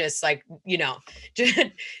and just like, just,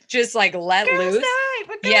 just like let Girls' loose. night,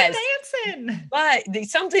 we're Yes. going dancing. But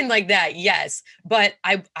something like that, yes. But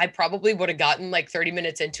I probably would have gotten like 30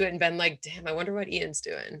 minutes into it and been like, damn, I wonder what Ian's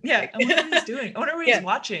doing. Yeah, Like, I wonder what he's doing. I wonder what he's yeah,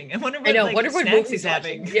 watching. I wonder I what know. like Wonder what snacks movie he's he's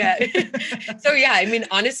watching. having. Yeah. So yeah, I mean,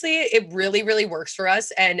 honestly, it really, really works for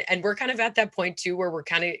us. And we're kind of at that point too, where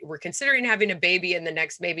we're considering having a baby in the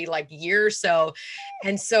next maybe like year or so.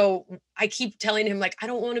 And so I keep telling him, like, I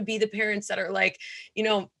don't want to be the parents that are like, you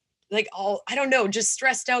know, like all, I don't know, just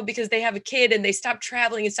stressed out because they have a kid and they stop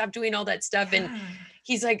traveling and stop doing all that stuff. And Yeah.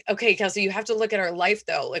 he's like, okay, Kelsey, you have to look at our life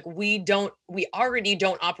though. Like we already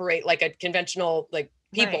don't operate like a conventional like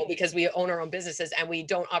people, Right. because we own our own businesses, and we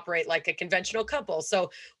don't operate like a conventional couple.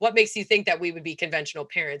 So what makes you think that we would be conventional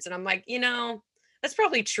parents? And I'm like, that's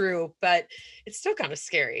probably true, but it's still kind of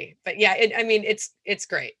scary. But yeah, I mean, it's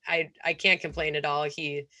great. I can't complain at all.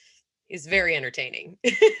 He is very entertaining.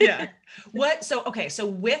 Yeah. Okay, so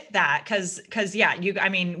with that, cuz yeah, I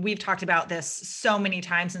mean, we've talked about this so many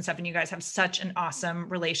times and stuff, and you guys have such an awesome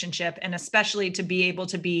relationship, and especially to be able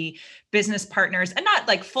to be business partners, and not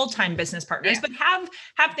like full-time business partners, Yeah. but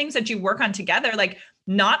have things that you work on together. Like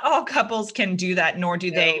not all couples can do that, nor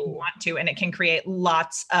do they No. want to, and it can create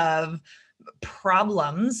lots of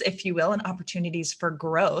problems, if you will, and opportunities for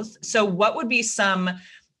growth. So what would be some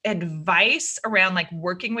advice around like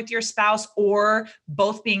working with your spouse, or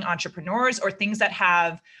both being entrepreneurs, or things that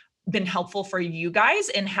have been helpful for you guys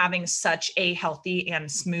in having such a healthy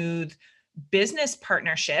and smooth business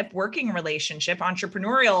partnership, working relationship,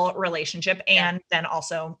 entrepreneurial relationship, Yeah. and then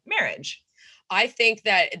also marriage? I think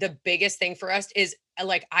that the biggest thing for us is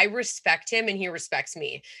like I respect him and he respects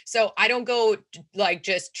me. So I don't go like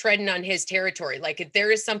just treading on his territory. Like if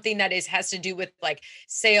there is something that has to do with like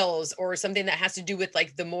sales, or something that has to do with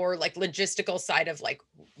like the more like logistical side of like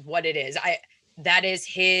what it is, that is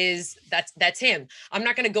his, that's him. I'm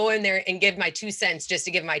not going to go in there and give my 2 cents just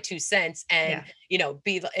to give my 2 cents and, Yeah.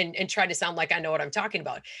 be and try to sound like I know what I'm talking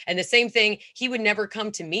about. And the same thing, he would never come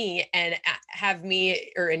to me and have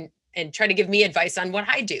me and try to give me advice on what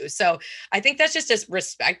I do. So I think that's just a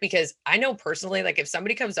respect, because I know personally, like if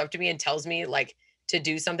somebody comes up to me and tells me like to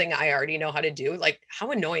do something I already know how to do, like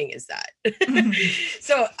how annoying is that?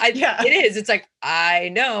 So Yeah. it is. It's like, I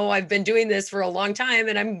know I've been doing this for a long time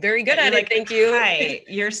and I'm very good You're at it. like, Thank you. hi,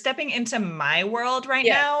 you're stepping into my world right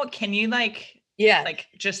Yeah. now. Can you like Yeah. Like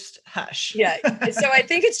just hush. Yeah. So I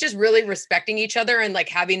think it's just really respecting each other and like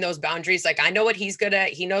having those boundaries. Like I know what he's good at,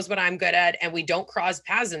 he knows what I'm good at, and we don't cross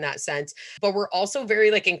paths in that sense. But we're also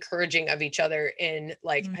very like encouraging of each other in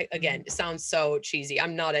like again, it sounds so cheesy.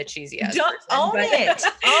 I'm not a cheesy ass Don't person, own but it.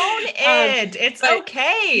 Own it. It's but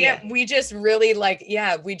okay. yeah, we just really like,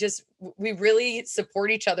 we really support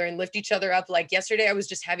each other and lift each other up. Like yesterday, I was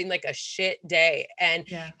just having like a shit day. And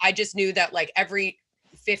I just knew that like every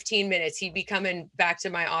 15 minutes, he'd be coming back to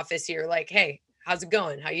my office here, like, hey, how's it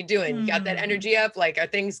going? How you doing? Got that energy up? Like, are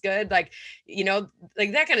things good? Like,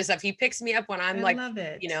 like that kind of stuff. He picks me up when I'm love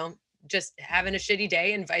it. Just having a shitty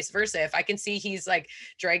day, and vice versa. If I can see he's like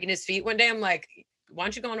dragging his feet one day, I'm like, why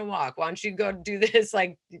don't you go on a walk? Why don't you go do this?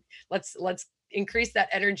 Like, let's increase that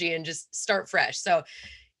energy and just start fresh. So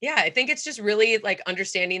yeah, I think it's just really like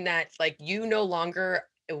understanding that like you no longer,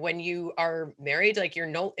 when you are married, like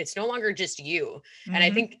it's no longer just you. And I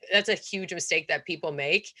think that's a huge mistake that people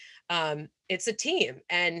make. It's a team.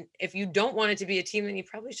 And if you don't want it to be a team, then you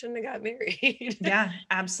probably shouldn't have got married. Yeah,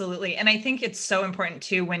 absolutely. And I think it's so important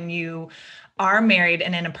too, when you are married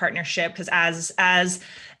and in a partnership, because as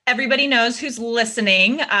everybody knows who's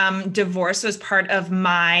listening, divorce was part of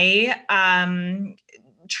my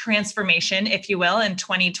transformation, if you will, in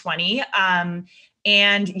 2020. And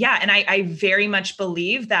I very much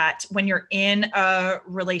believe that when you're in a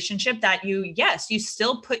relationship that you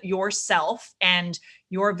still put yourself and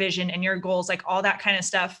your vision and your goals, like all that kind of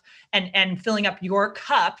stuff, and filling up your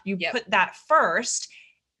cup, you put that first.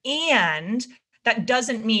 And that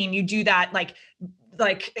doesn't mean you do that like,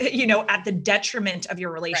 at the detriment of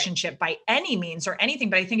your relationship by any means or anything.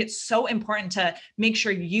 But I think it's so important to make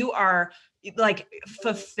sure you are like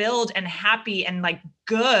fulfilled and happy and like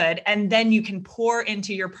good. And then you can pour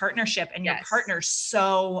into your partnership and your partner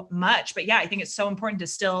so much. But yeah, I think it's so important to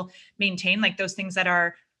still maintain like those things that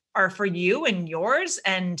are for you and yours,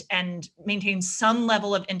 and maintain some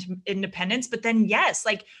level of independence. But then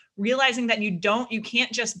like realizing that you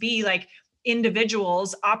can't just be like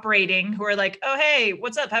individuals operating who are like, oh, hey,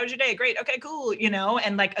 what's up? How was your day? Great. Okay, cool.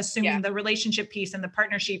 And like assuming the relationship piece and the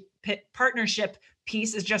partnership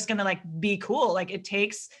piece is just going to like be cool. Like it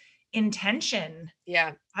takes intention.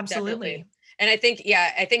 Yeah, absolutely. Definitely. And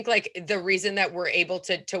I think like the reason that we're able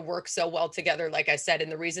to work so well together, like I said,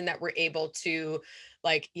 and the reason that we're able to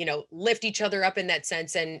like, lift each other up in that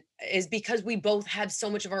sense, and is because we both have so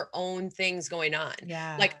much of our own things going on.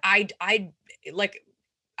 Yeah. Like I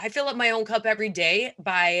fill up my own cup every day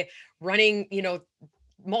by running,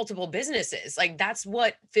 multiple businesses. Like that's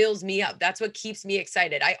what fills me up. That's what keeps me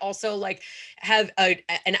excited. I also like have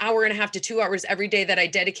an hour and a half to 2 hours every day that I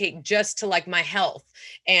dedicate just to like my health,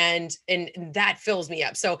 and that fills me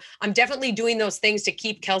up. So I'm definitely doing those things to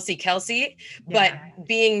keep Kelsey, but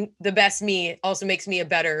being the best me also makes me a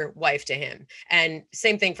better wife to him, and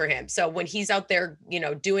same thing for him. So when he's out there,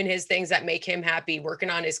 doing his things that make him happy,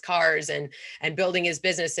 working on his cars and building his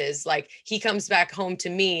businesses, like he comes back home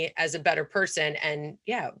to me as a better person. And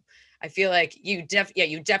I feel like you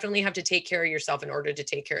definitely have to take care of yourself in order to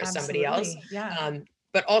take care of somebody else. Yeah.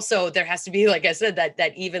 But also there has to be, like I said,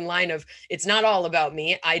 that even line of, it's not all about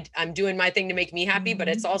me. I'm doing my thing to make me happy, but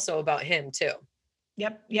it's also about him too.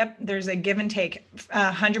 Yep. There's a give and take.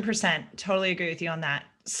 100%. Totally agree with you on that.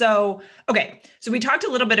 So, okay. So we talked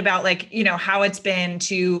a little bit about like, how it's been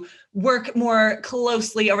to work more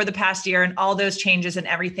closely over the past year and all those changes and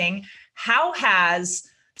everything.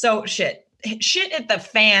 Shit at the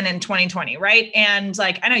fan in 2020, right? And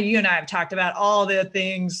like, I know you and I have talked about all the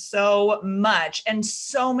things so much, and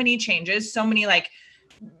so many changes, so many like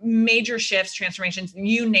major shifts, transformations,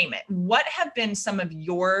 you name it. What have been some of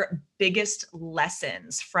your biggest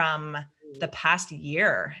lessons from the past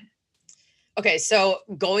year? Okay. So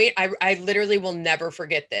I literally will never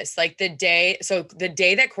forget this. Like the day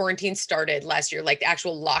that quarantine started last year, like the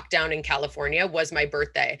actual lockdown in California, was my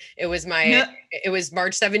birthday. It was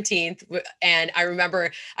March 17th. And I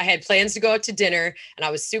remember I had plans to go out to dinner and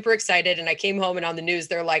I was super excited. And I came home and on the news,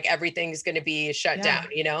 they're like, everything's going to be shut down,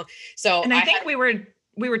 So and I think we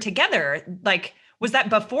were together, like, was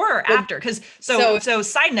that before or after? Because so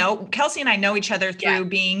side note, Kelsey and I know each other through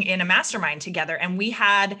being in a mastermind together, and we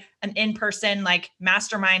had an in-person like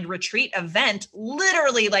mastermind retreat event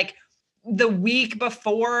literally like the week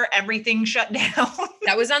before everything shut down.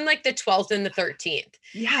 That was on like the 12th and the 13th.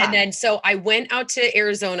 Yeah. And then so I went out to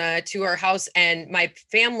Arizona to our house, and my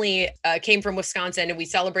family came from Wisconsin, and we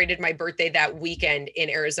celebrated my birthday that weekend in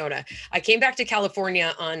Arizona. I came back to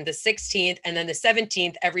California on the 16th, and then the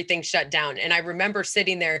 17th, everything shut down. And I remember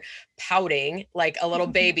sitting there pouting like a little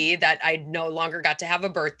baby that I no longer got to have a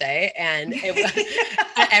birthday. And it was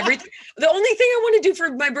everything. The only thing I want to do for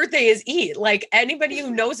my birthday is eat. Like anybody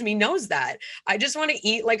who knows me knows that. I just want to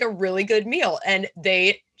eat like a really good meal. And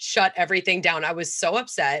they shut everything down. I was so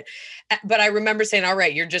upset. But I remember saying, all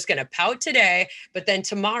right, you're just going to pout today, but then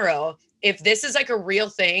tomorrow, if this is like a real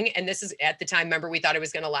thing, and this is at the time, remember, we thought it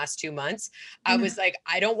was going to last 2 months. I was like,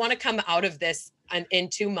 I don't want to come out of this in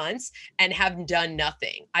 2 months and have done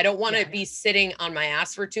nothing. I don't want to be sitting on my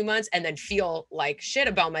ass for 2 months and then feel like shit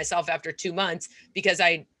about myself after 2 months because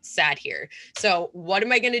I sat here. So what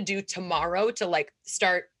am I going to do tomorrow to like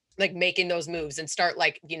start like making those moves and start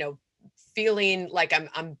like, you know, feeling like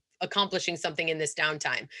I'm accomplishing something in this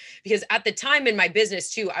downtime? Because at the time in my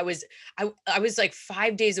business too, I was like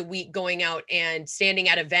 5 days a week going out and standing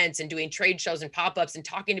at events and doing trade shows and pop-ups and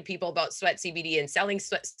talking to people about sweat CBD and selling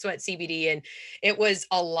sweat CBD. And it was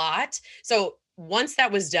a lot. So once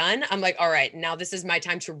that was done, I'm like, all right, now this is my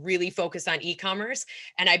time to really focus on e-commerce.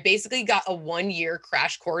 And I basically got a 1-year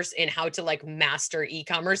crash course in how to like master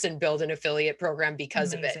e-commerce and build an affiliate program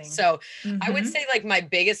because of it. So I would say like my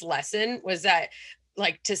biggest lesson was that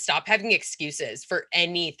like to stop having excuses for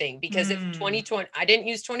anything, because if 2020, I didn't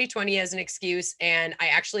use 2020 as an excuse, and I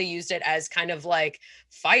actually used it as kind of like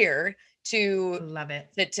fire to love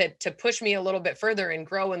it, to push me a little bit further and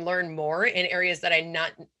grow and learn more in areas that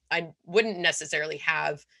I wouldn't necessarily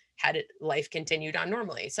have had it life continued on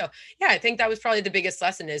normally. So yeah, I think that was probably the biggest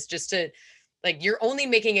lesson, is just to like, you're only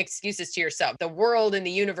making excuses to yourself. The world and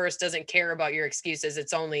the universe doesn't care about your excuses.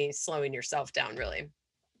 It's only slowing yourself down, really.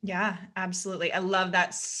 Yeah, absolutely. I love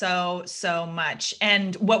that so, so much.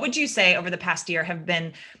 And what would you say over the past year have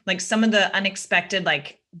been like some of the unexpected,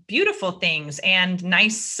 like beautiful things and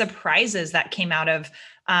nice surprises that came out of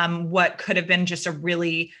what could have been just a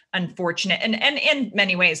really unfortunate and in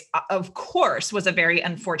many ways, of course, was a very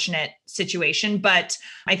unfortunate situation. But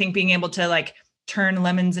I think being able to like turn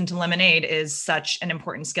lemons into lemonade is such an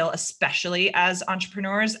important skill, especially as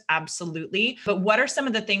entrepreneurs. Absolutely. But what are some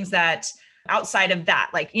of the things that outside of that,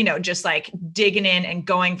 like, you know, just like digging in and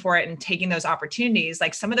going for it and taking those opportunities,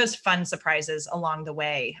 like some of those fun surprises along the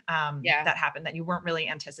way that happened that you weren't really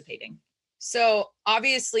anticipating? So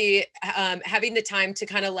obviously, having the time to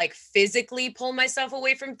kind of like physically pull myself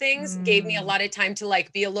away from things gave me a lot of time to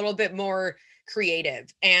like be a little bit more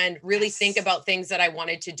creative and really think about things that I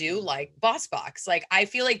wanted to do, like Boss Box. Like, I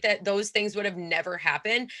feel like that those things would have never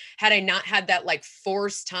happened had I not had that like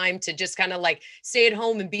forced time to just kind of like stay at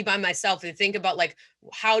home and be by myself and think about like,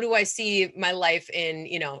 how do I see my life in,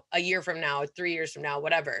 you know, a year from now, 3 years from now,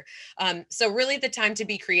 whatever. So really the time to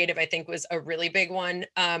be creative, I think, was a really big one.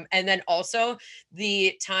 And then also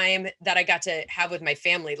the time that I got to have with my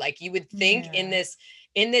family. Like, you would think in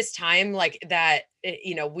this time like that,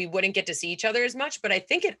 you know, we wouldn't get to see each other as much, but I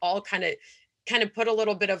think it all kind of put a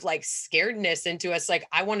little bit of like scaredness into us. Like,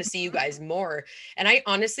 I want to see you guys more. And I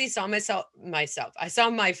honestly saw I saw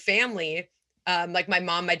my family, like my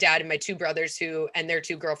mom, my dad, and my 2 brothers and their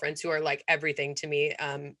 2 girlfriends, who are like everything to me.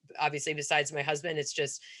 Obviously besides my husband, it's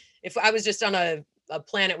just, if I was just on a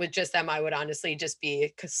planet with just them, I would honestly just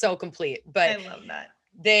be so complete. But I love that.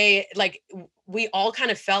 They like, we all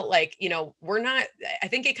kind of felt like, you know, I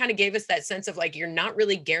think it kind of gave us that sense of like, you're not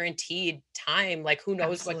really guaranteed time. Like, who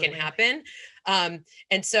knows what can happen. And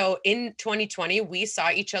so in 2020, we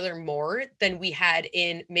saw each other more than we had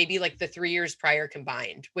in maybe like the 3 years prior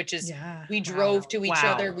combined, which is, we drove to each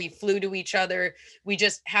other. We flew to each other. We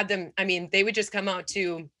just had them. I mean, they would just come out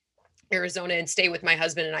to Arizona and stay with my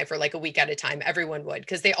husband and I for like a week at a time. Everyone would,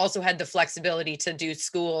 because they also had the flexibility to do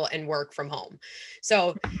school and work from home.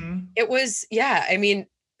 So it was, I mean,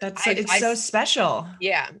 it's so special.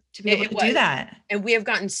 Yeah. To be able to do that. And we have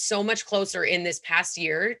gotten so much closer in this past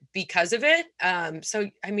year because of it. So,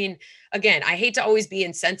 I mean, again, I hate to always be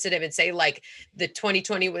insensitive and say like the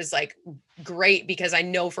 2020 was like great, because I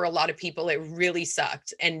know for a lot of people it really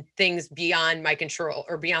sucked and things beyond my control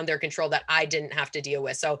or beyond their control that I didn't have to deal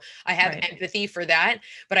with. So I have empathy for that,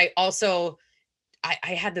 but I also,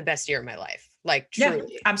 I had the best year of my life. Like, truly.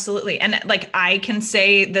 Yeah, absolutely. And like, I can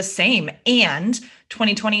say the same. And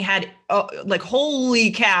 2020 had like,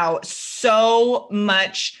 holy cow, so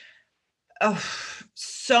much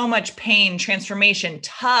pain, transformation,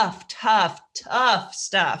 tough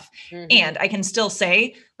stuff. And I can still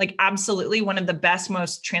say like, absolutely one of the best,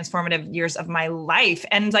 most transformative years of my life.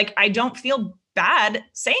 And like, I don't feel bad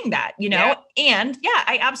saying that, you know? Yeah. And yeah,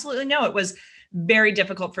 I absolutely know it was very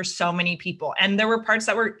difficult for so many people. And there were parts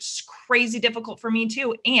that were crazy difficult for me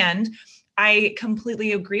too. And I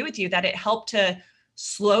completely agree with you that it helped to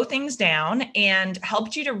slow things down and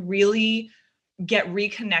helped you to really get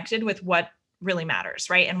reconnected with what really matters,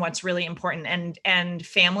 right? And what's really important. And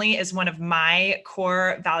family is one of my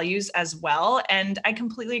core values as well. And I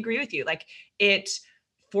completely agree with you. Like, it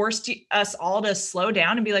forced us all to slow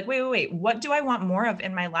down and be like, wait, what do I want more of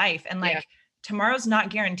in my life? And like, tomorrow's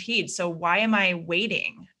not guaranteed. So why am I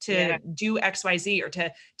waiting to do XYZ or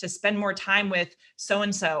to spend more time with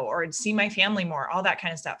so-and-so or see my family more, all that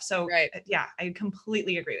kind of stuff. So yeah, I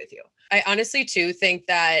completely agree with you. I honestly too think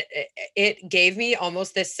that it gave me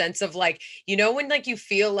almost this sense of like, you know, when like you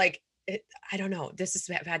feel like, I don't know, this is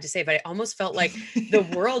bad to say, but I almost felt like the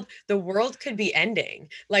world could be ending.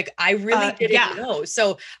 Like I really didn't know.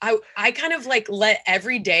 So I kind of like let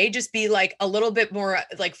every day just be like a little bit more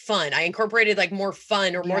like fun. I incorporated like more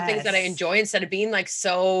fun or more things that I enjoy instead of being like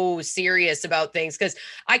so serious about things. Cause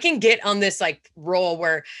I can get on this like roll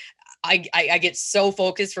where I get so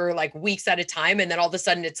focused for like weeks at a time. And then all of a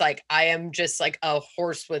sudden it's like, I am just like a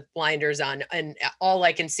horse with blinders on and all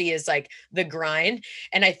I can see is like the grind.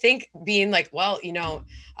 And I think being like, well, you know,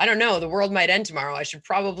 I don't know, the world might end tomorrow. I should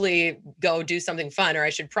probably go do something fun, or I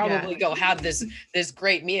should probably go have this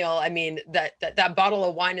great meal. I mean, that bottle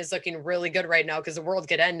of wine is looking really good right now because the world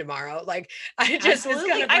could end tomorrow. Like I just, it's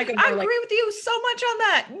kind of like, I agree with you so much on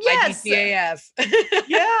that. Yes. IDTAF.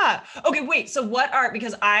 Yeah. Okay. Wait. So what are,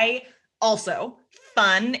 because I also,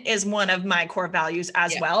 fun is one of my core values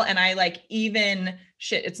as well. And I like even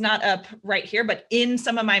it's not up right here, but in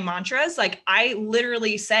some of my mantras, like I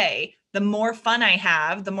literally say, the more fun I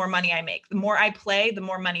have, the more money I make. The more I play, the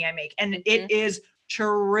more money I make. And it is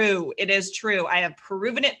true. It is true. I have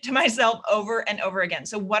proven it to myself over and over again.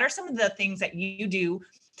 So what are some of the things that you do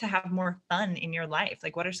to have more fun in your life?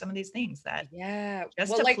 Like, what are some of these things that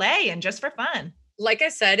just to play and just for fun? Like I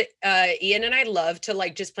said, Ian and I love to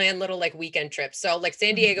like just plan little like weekend trips. So like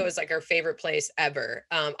San Diego is like our favorite place ever.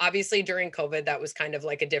 Obviously during COVID, that was kind of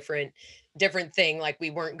like a different thing. Like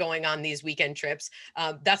we weren't going on these weekend trips.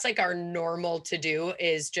 That's like our normal to do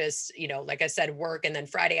is just, you know, like I said, work and then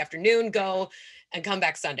Friday afternoon go and come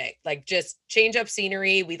back Sunday, like just change up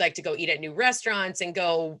scenery. We like to go eat at new restaurants and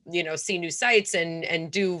go, you know, see new sites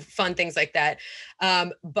and do fun things like that.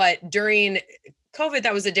 But during COVID,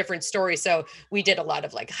 that was a different story. So we did a lot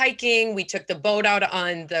of like hiking. We took the boat out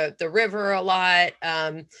on the river a lot.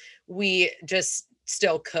 We just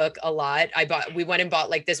still cook a lot. We went and bought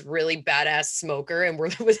like this really badass smoker and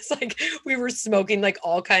we were smoking like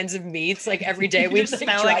all kinds of meats like every day. We just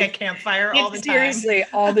smell like a campfire all the time. Seriously,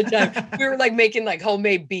 all the time. We were like making like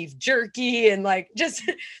homemade beef jerky and like just,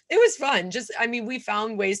 it was fun. Just, I mean, we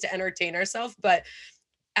found ways to entertain ourselves, but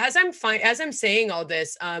as I'm saying all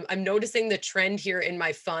this, I'm noticing the trend here in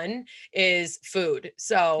my fun is food.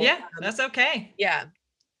 So that's okay. Yeah.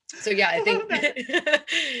 So yeah, I think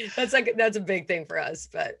that's a big thing for us,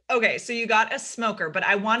 but. Okay. So you got a smoker, but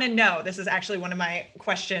I want to know, this is actually one of my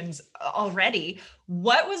questions already.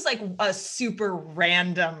 What was like a super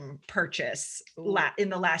random purchase in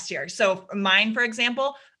the last year? So mine, for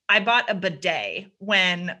example, I bought a bidet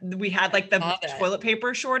when we had like the toilet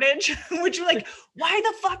paper shortage, which like, why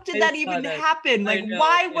the fuck did that even happen? Like,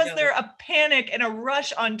 why was there a panic and a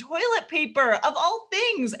rush on toilet paper of all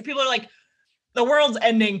things? People are like, the world's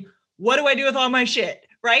ending. What do I do with all my shit?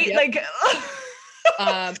 Right? Yep. Like,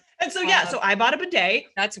 and so, so I bought a bidet.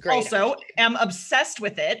 That's great. Also am obsessed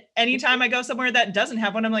with it. Anytime I go somewhere that doesn't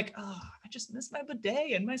have one, I'm like, oh, I just miss my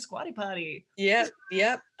bidet and my squatty potty. Yep.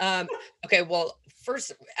 Okay. Well,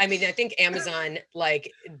 first, I mean, I think Amazon,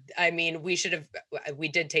 like, I mean, we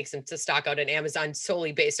did take some to stock out on Amazon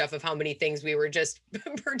solely based off of how many things we were just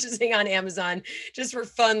purchasing on Amazon just for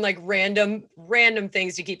fun, like random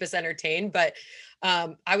things to keep us entertained. But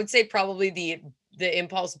I would say probably the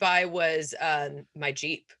impulse buy was my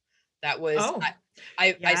Jeep. That was,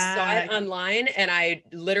 I saw it online and I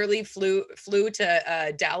literally flew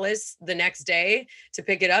to Dallas the next day to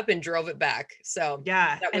pick it up and drove it back. So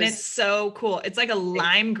and it's so cool. It's like a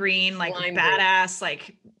lime green, like badass,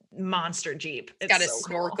 like monster Jeep. It's got a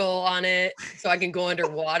snorkel on it so I can go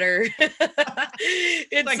underwater.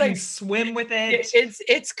 It's like, I can swim with it.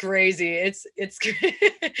 It's crazy.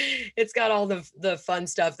 It's got all the fun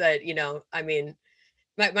stuff that, you know, I mean,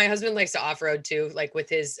 my husband likes to off-road too, like with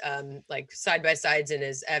his like side-by-sides and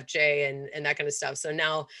his FJ and that kind of stuff. So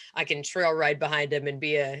now I can trail ride behind him and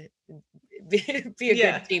be be a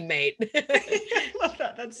good teammate. I love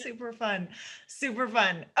that. That's super fun. Super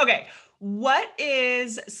fun. Okay. What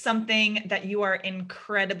is something that you are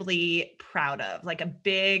incredibly proud of? Like a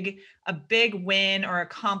big win or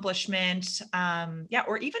accomplishment? Yeah.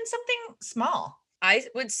 Or even something small. I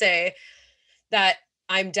would say that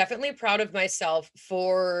I'm definitely proud of myself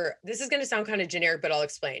for, this is going to sound kind of generic, but I'll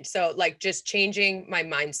explain. So like just changing my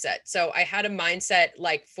mindset. So I had a mindset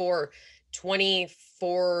like for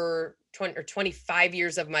 24, 20 or 25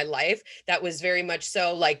 years of my life that was very much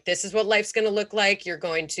so like, this is what life's going to look like. You're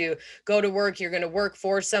going to go to work, you're going to work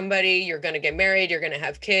for somebody, you're going to get married, you're going to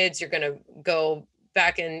have kids, you're going to go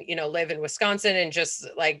back and, live in Wisconsin, and just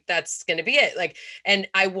like, that's going to be it. Like, and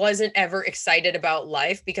I wasn't ever excited about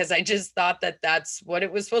life because I just thought that that's what it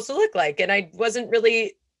was supposed to look like. And I wasn't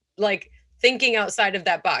really like thinking outside of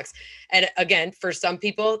that box. And again, for some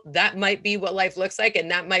people, that might be what life looks like, and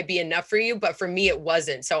that might be enough for you. But for me, it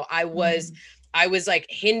wasn't. So I was like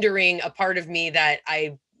hindering a part of me that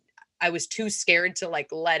I was too scared to like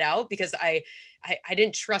let out, because I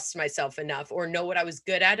didn't trust myself enough or know what I was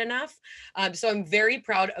good at enough. So I'm very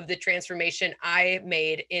proud of the transformation I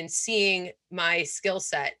made in seeing my skill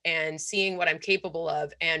set and seeing what I'm capable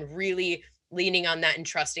of, and really leaning on that and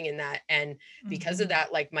trusting in that. And because of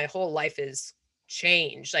that, like my whole life is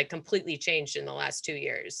changed, like completely changed in the last 2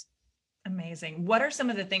 years. Amazing. What are some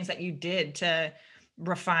of the things that you did to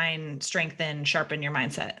refine, strengthen, sharpen your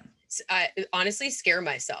mindset? I honestly scare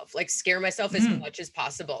myself as much as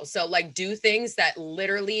possible. So like do things that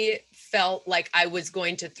literally felt like I was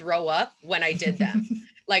going to throw up when I did them.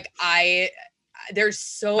 Like there's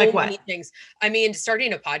so like many things. I mean,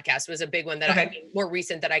 starting a podcast was a big one that more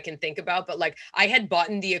recent that I can think about, but like I had bought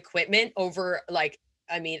in the equipment over like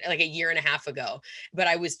a year and a half ago, but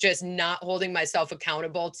I was just not holding myself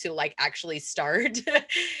accountable to like actually start.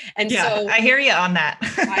 And so I hear you on that.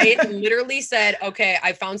 I literally said, okay,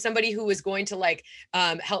 I found somebody who was going to like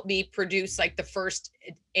help me produce like the first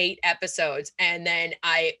 8 episodes. And then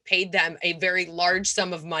I paid them a very large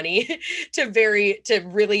sum of money to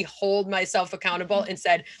really hold myself accountable, and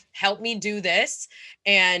said, help me do this.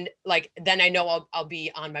 And like, then I know I'll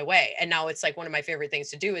be on my way. And now it's like one of my favorite things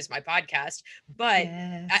to do is my podcast. But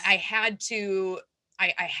I had to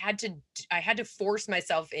force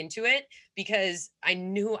myself into it, because I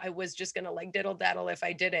knew I was just going to like diddle daddle if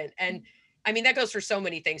I didn't. And I mean, that goes for so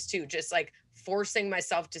many things too. Just like forcing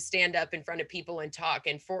myself to stand up in front of people and talk,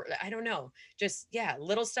 and I don't know, just,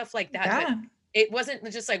 little stuff like that. Yeah. But it wasn't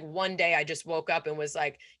just like one day I just woke up and was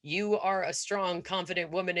like, you are a strong, confident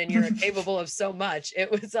woman and you're capable of so much. It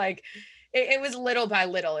was like, it was little by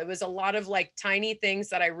little. It was a lot of like tiny things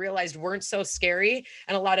that I realized weren't so scary,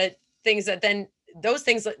 and a lot of things that those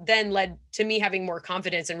things then led to me having more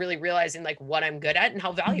confidence and really realizing like what I'm good at and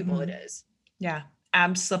how valuable it is. Yeah,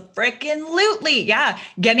 absolutely. Yeah.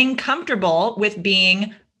 Getting comfortable with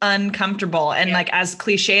being uncomfortable. And like, as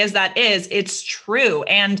cliche as that is, it's true.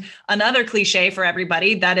 And another cliche for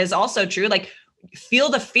everybody that is also true, like feel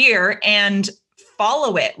the fear and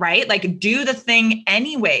follow it, right? Like do the thing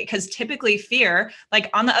anyway. Cause typically fear, like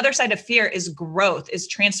on the other side of fear is growth, is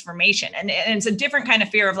transformation. And it's a different kind of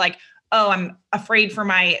fear of like, oh, I'm afraid for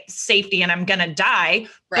my safety and I'm going to die.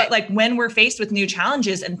 Right. But like when we're faced with new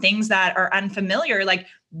challenges and things that are unfamiliar, like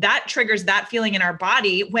that triggers that feeling in our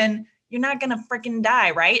body when you're not going to freaking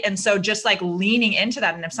die. Right. And so just like leaning into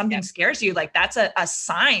that. And if something scares you, like that's a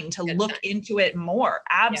sign to look into it more.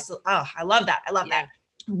 Absolutely. Oh, I love that. I love that.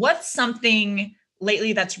 What's something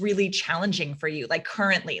lately that's really challenging for you? Like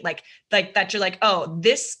currently, like that you're like, oh,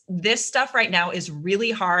 this stuff right now is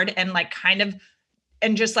really hard and like kind of,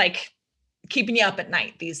 and just like keeping you up at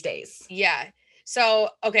night these days? Yeah. So,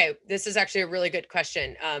 okay, this is actually a really good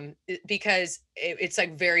question, because it's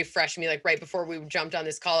like very fresh to me. Like right before we jumped on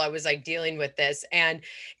this call, I was like dealing with this, and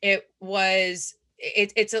it's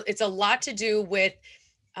a lot to do with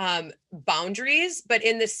boundaries, but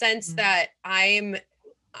in the sense that I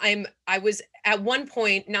was at one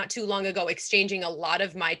point not too long ago exchanging a lot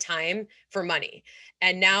of my time for money,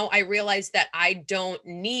 and now I realize that I don't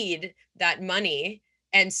need that money.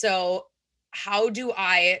 And so how do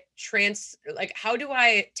I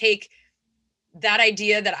take that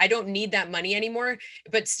idea that I don't need that money anymore,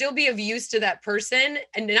 but still be of use to that person,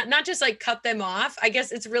 and not just like cut them off? I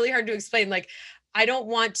guess it's really hard to explain. Like, I don't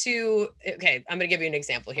want to, okay, I'm going to give you an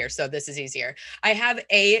example here. So this is easier. I have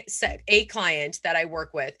a client that I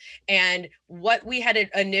work with, and what we had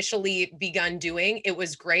initially begun doing, it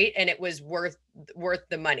was great. And it was worth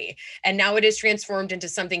the money. And now it is transformed into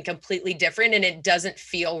something completely different, and it doesn't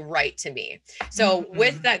feel right to me. So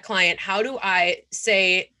with that client, how do I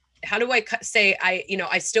say, say,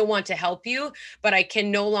 I still want to help you, but I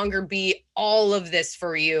can no longer be all of this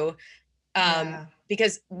for you. Yeah.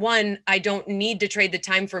 Because one, I don't need to trade the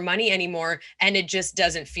time for money anymore, and it just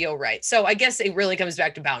doesn't feel right. So I guess it really comes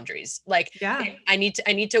back to boundaries. Like Yeah. I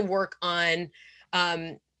need to work on,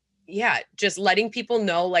 just letting people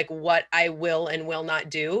know like what I will and will not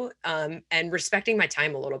do, and respecting my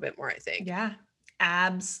time a little bit more, I think. Yeah.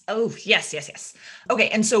 Oh, yes, yes, yes. Okay.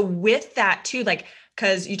 And so with that too, like,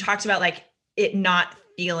 cause you talked about like it not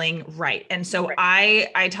feeling right. And so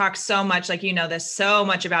Right. I talk so much, like, this so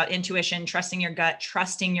much about intuition, trusting your gut,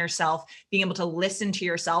 trusting yourself, being able to listen to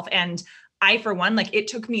yourself. And I, for one, like it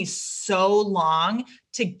took me so long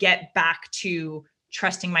to get back to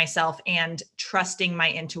trusting myself and trusting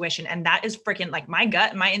my intuition. And that is freaking like my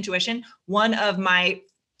gut and my intuition, one of my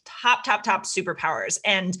top superpowers.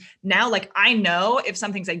 And now like I know if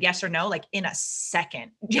something's a yes or no, like in a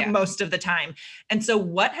second, Yeah. most of the time. And so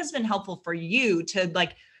what has been helpful for you to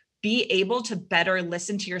like be able to better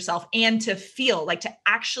listen to yourself and to feel like to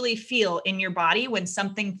actually feel in your body when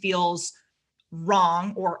something feels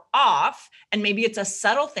wrong or off, and maybe it's a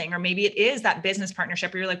subtle thing, or maybe it is that business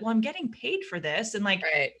partnership where you're like, well, I'm getting paid for this, and like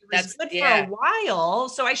Right. it was good for a while,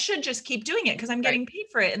 so I should just keep doing it because I'm Right. getting paid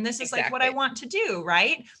for it, and this is like what I Exactly. want to do,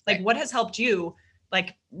 right? Like Right. what has helped you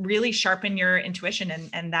like really sharpen your intuition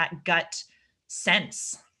and that gut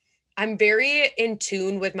sense? I'm very in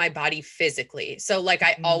tune with my body physically. So like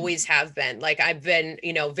I Mm, always have been. Like I've been,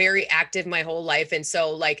 very active my whole life, and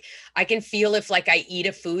so like I can feel if like I eat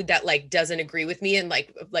a food that like doesn't agree with me in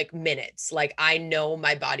like minutes. Like I know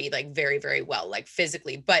my body like very very well, like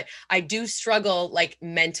physically. But I do struggle like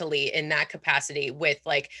mentally in that capacity with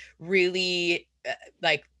like really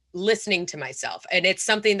like listening to myself, and it's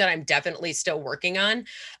something that I'm definitely still working on.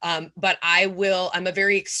 But I'm a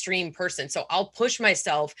very extreme person, so I'll push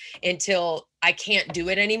myself until I can't do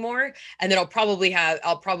it anymore. And then I'll probably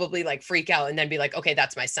like freak out and then be like, okay,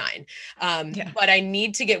 that's my sign. yeah. But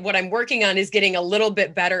what I'm working on is getting a little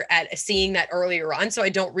bit better at seeing that earlier on. So I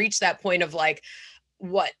don't reach that point of like,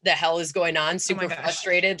 what the hell is going on? Oh my Super gosh.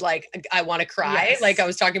 frustrated. Like I want to cry. Like I Yes.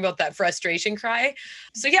 was talking about that frustration cry.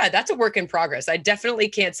 So yeah, that's a work in progress. I definitely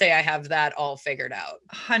can't say I have that all figured out.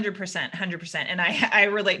 100%, 100%. And I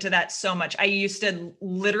relate to that so much. I used to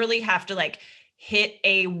literally have to like hit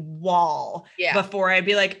a wall Yeah. before I'd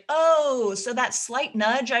be like, oh, so that slight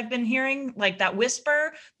nudge I've been hearing, like that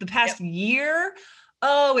whisper the Yep. past year,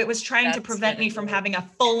 oh, it was trying to That's prevent gonna me from do it. having a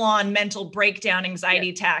full-on mental breakdown, Yep. anxiety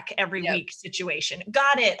attack every Yep. week situation.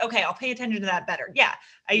 Got it. Okay, I'll pay attention to that better. Yeah,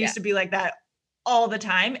 I Yeah. used to be like that all the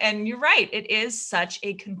time. And you're right, it is such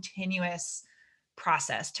a continuous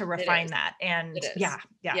process to It refine is. that. And It is. yeah,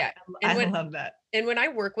 yeah, Yeah. And I when love that. And when I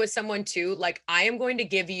work with someone too, like I am going to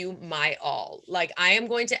give you my all. Like I am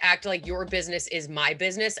going to act like your business is my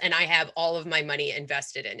business and I have all of my money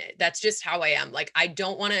invested in it. That's just how I am. Like I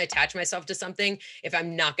don't want to attach myself to something if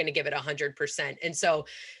I'm not going to give it 100%. And so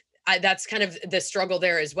that's kind of the struggle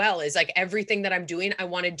there as well, is like everything that I'm doing, I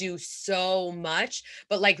want to do so much,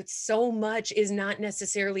 but like so much is not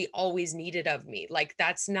necessarily always needed of me. Like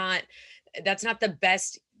that's not the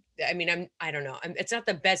best. I mean, I don't know. It's not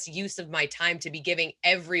the best use of my time to be giving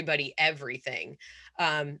everybody everything.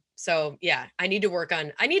 So yeah, I need to work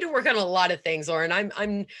on a lot of things, Lauren.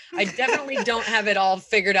 I definitely don't have it all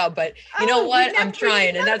figured out, but you know Oh, we what? I'm never trying,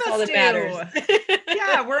 and none that's of all us that matters. do.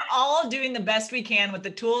 Yeah, we're all doing the best we can with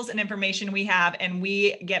the tools and information we have, and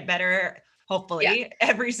we get better, Yeah. hopefully,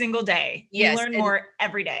 every single day. We Yes. learn more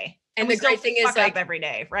every day, and And we the still great thing is fuck up like every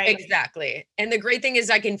day, right? exactly. And the great thing is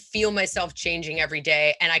I can feel myself changing every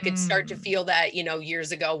day. And I could start to Mm, feel that,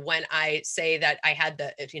 years ago when I say that I had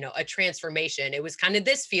a transformation, it was kind of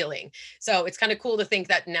this feeling. So it's kind of cool to think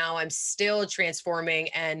that now I'm still transforming,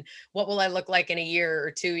 and what will I look like in a year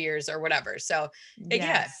or 2 years or whatever. So yeah.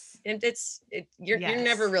 yes. And you're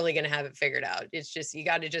never Yes. really going to have it figured out. It's just, you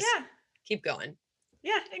got to just Yeah. keep going.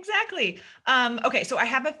 Yeah, exactly. Okay, so I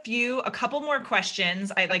have a couple more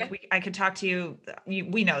questions. Okay. I could talk to you,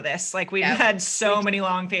 we know this, like we've Yeah. had We, so many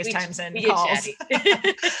long we, FaceTimes we and get calls.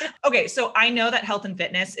 chatty. Okay, so I know that health and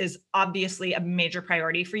fitness is obviously a major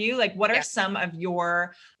priority for you. Like, what are Yeah. some of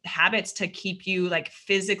your habits to keep you like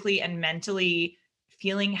physically and mentally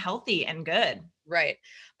feeling healthy and good? Right.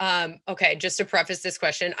 Okay. Just to preface this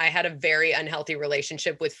question, I had a very unhealthy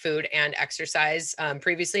relationship with food and exercise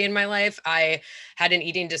previously in my life. I had an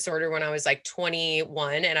eating disorder when I was like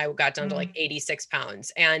 21, and I got down to like Mm, 86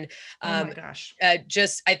 pounds. And oh um, my gosh. I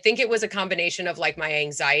think it was a combination of like my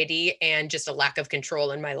anxiety and just a lack of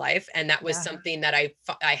control in my life. And that was Yeah. something that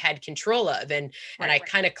I had control of. And I Right.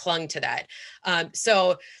 kind of clung to that.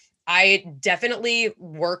 So I definitely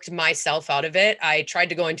worked myself out of it. I tried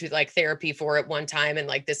to go into like therapy for it one time, and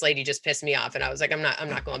like this lady just pissed me off, and I was like, I'm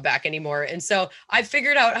not going back anymore. And so I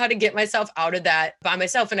figured out how to get myself out of that by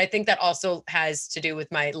myself. And I think that also has to do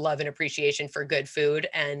with my love and appreciation for good food,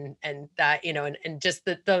 and that, and just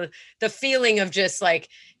the feeling of just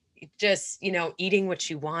eating what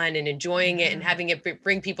you want and enjoying it and having it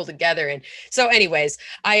bring people together. And so anyways,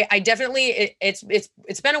 I definitely,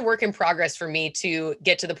 it's been a work in progress for me to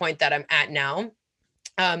get to the point that I'm at now.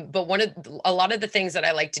 But a lot of the things that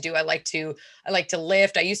I like to do, I like to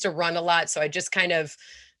lift. I used to run a lot, so I just kind of,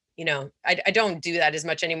 I don't do that as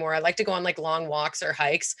much anymore. I like to go on like long walks or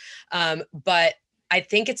hikes. But I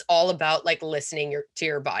think it's all about like listening to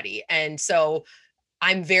your body. And so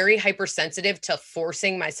I'm very hypersensitive to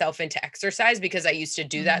forcing myself into exercise because I used to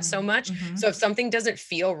do that so much. Mm-hmm. So if something doesn't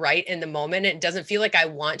feel right in the moment, it doesn't feel like I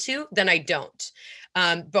want to, then I don't.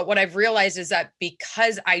 But what I've realized is that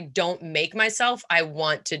because I don't make myself, I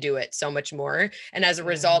want to do it so much more. And as a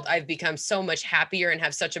result, I've become so much happier and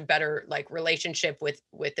have such a better like relationship with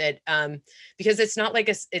it. Because it's not like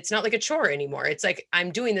a chore anymore. It's like,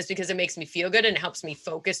 I'm doing this because it makes me feel good and it helps me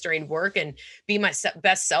focus during work and be my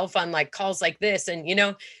best self on like calls like this. And,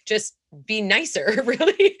 just be nicer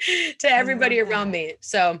really to everybody around me.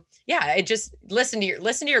 So yeah, it just listen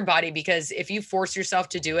to your body, because if you force yourself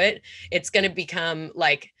to do it, it's going to become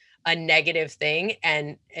like a negative thing,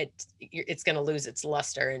 and it's going to lose its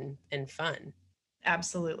luster and fun.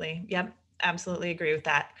 Absolutely. Yep. Absolutely agree with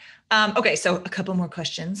that. Okay. So a couple more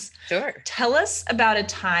questions. Sure. Tell us about a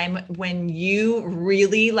time when you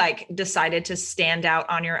really like decided to stand out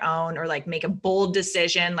on your own, or like make a bold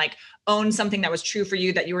decision, like own something that was true for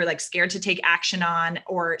you that you were like scared to take action on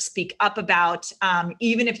or speak up about,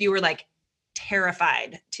 even if you were like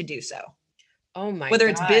terrified to do so. Oh my Whether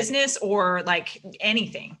God. it's business or like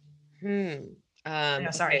anything.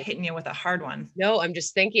 Sorry, Okay. hitting you with a hard one. No, I'm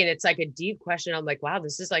just thinking it's like a deep question. I'm like, wow,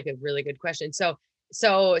 this is like a really good question.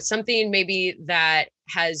 So something maybe that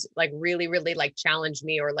has like really, really like challenged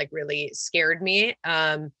me or like really scared me,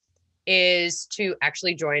 is to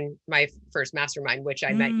actually join my first mastermind, which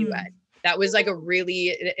I met you at. That was like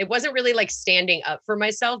it wasn't really like standing up for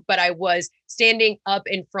myself, but I was standing up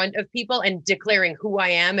in front of people and declaring who I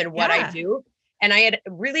am and what I do. And I had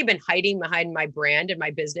really been hiding behind my brand and my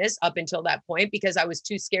business up until that point, because I was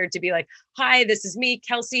too scared to be like, hi, this is me,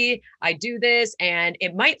 Kelsey. I do this and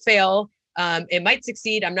it might fail. It might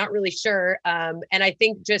succeed. I'm not really sure. And I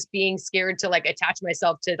think just being scared to like attach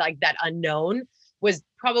myself to like that unknown was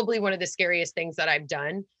probably one of the scariest things that I've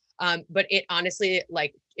done. But it honestly,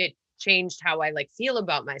 like it changed how I like feel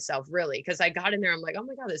about myself really. Cause I got in there, I'm like, oh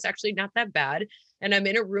my God, it's actually not that bad. And I'm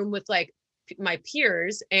in a room with like my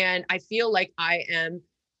peers and I feel like I'm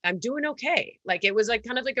doing okay. Like it was like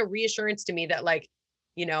kind of like a reassurance to me that like,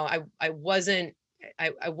 I wasn't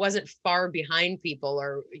far behind people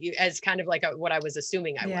or as kind of like what I was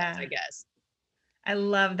assuming I was, I guess. I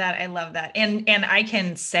love that. I love that. And I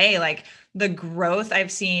can say like the growth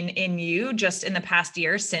I've seen in you just in the past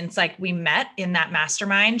year since like we met in that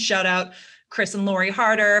mastermind. Shout out Chris and Lori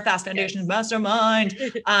Harder, Fast Foundations Mastermind.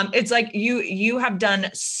 It's like you have done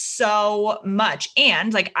so much.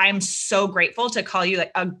 And like, I'm so grateful to call you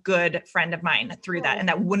like a good friend of mine through that. And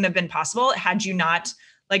that wouldn't have been possible had you not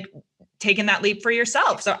like taken that leap for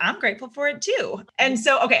yourself. So I'm grateful for it too. And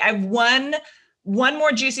so, okay, I have one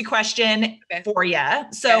more juicy question for you.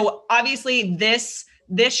 So obviously this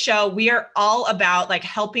show, we are all about like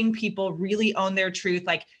helping people really own their truth,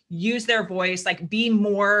 like use their voice, like be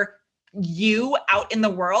more you out in the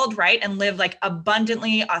world, right? And live like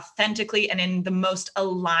abundantly, authentically, and in the most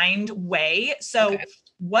aligned way. So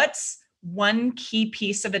what's one key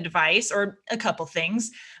piece of advice or a couple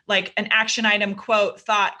things, like an action item, quote,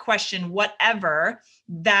 thought, question, whatever,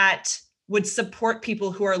 that would support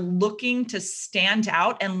people who are looking to stand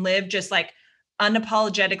out and live just like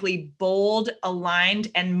unapologetically bold,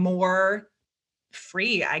 aligned, and more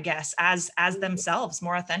free, I guess, as themselves,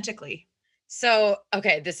 more authentically? So,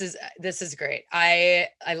 okay, this is great. I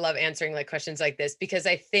love answering like questions like this, because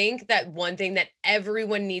I think that one thing that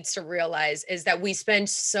everyone needs to realize is that we spend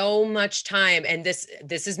so much time, and this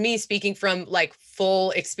is me speaking from like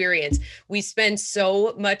full experience. We spend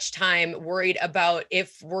so much time worried about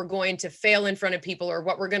if we're going to fail in front of people or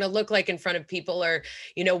what we're going to look like in front of people, or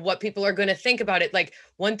what people are going to think about it. Like,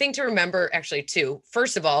 one thing to remember, actually, two,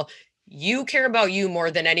 first of all, you care about you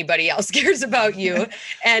more than anybody else cares about you.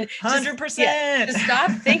 And 100%. Just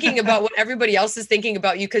stop thinking about what everybody else is thinking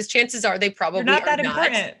about you, because chances are they probably You're not are that not.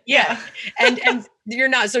 important. Yeah. And you're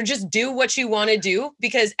not. So just do what you want to do,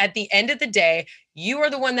 because at the end of the day, you are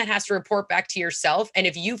the one that has to report back to yourself. And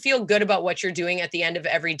if you feel good about what you're doing at the end of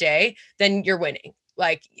every day, then you're winning.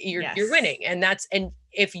 Like you're winning. And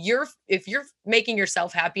if you're making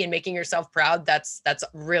yourself happy and making yourself proud, that's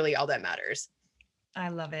really all that matters. I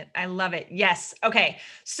love it. I love it. Yes. Okay.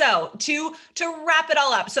 So to wrap it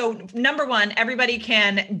all up. So number one, everybody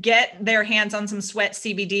can get their hands on some Sweat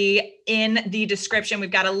CBD in the description. We've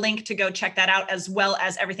got a link to go check that out, as well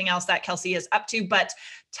as everything else that Kelsey is up to. But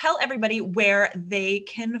tell everybody where they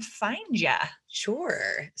can find you.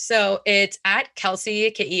 Sure. So it's at Kelsey,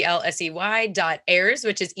 KELSEY.airs,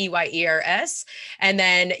 which is EYERS. And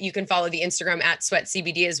then you can follow the Instagram at Sweat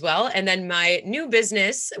CBD as well. And then my new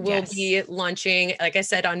business will be launching, like I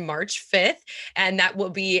said, on March 5th. And that will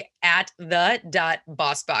be at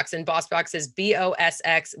the.bossbox. And Bossbox is BOSXBOXX.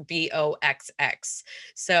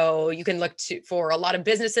 So you can look for a lot of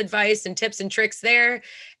business advice and tips and tricks there.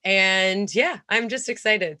 And yeah, I'm just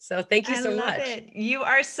excited. So thank you so much. You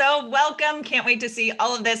are so welcome. Can't wait to see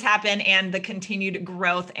all of this happen and the continued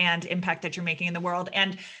growth and impact that you're making in the world.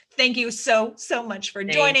 And thank you so much for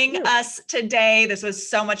joining us today. This was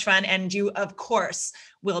so much fun. And you, of course,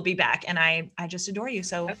 will be back. And I just adore you.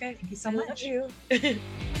 So thank you so much. Love you.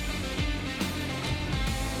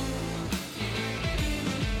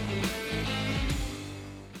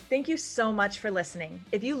 Thank you so much for listening.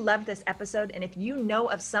 If you loved this episode, and if you know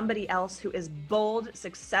of somebody else who is bold,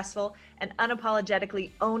 successful, and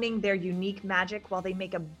unapologetically owning their unique magic while they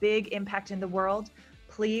make a big impact in the world,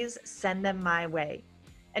 please send them my way.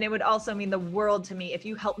 And it would also mean the world to me if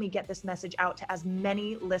you help me get this message out to as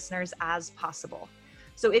many listeners as possible.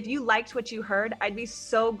 So if you liked what you heard, I'd be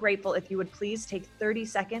so grateful if you would please take 30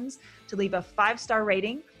 seconds to leave a 5-star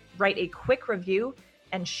rating, write a quick review,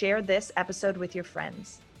 and share this episode with your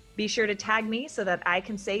friends. Be sure to tag me so that I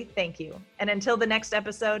can say thank you. And until the next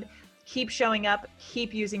episode, keep showing up,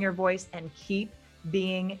 keep using your voice, and keep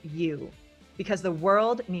being you, because the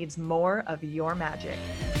world needs more of your magic.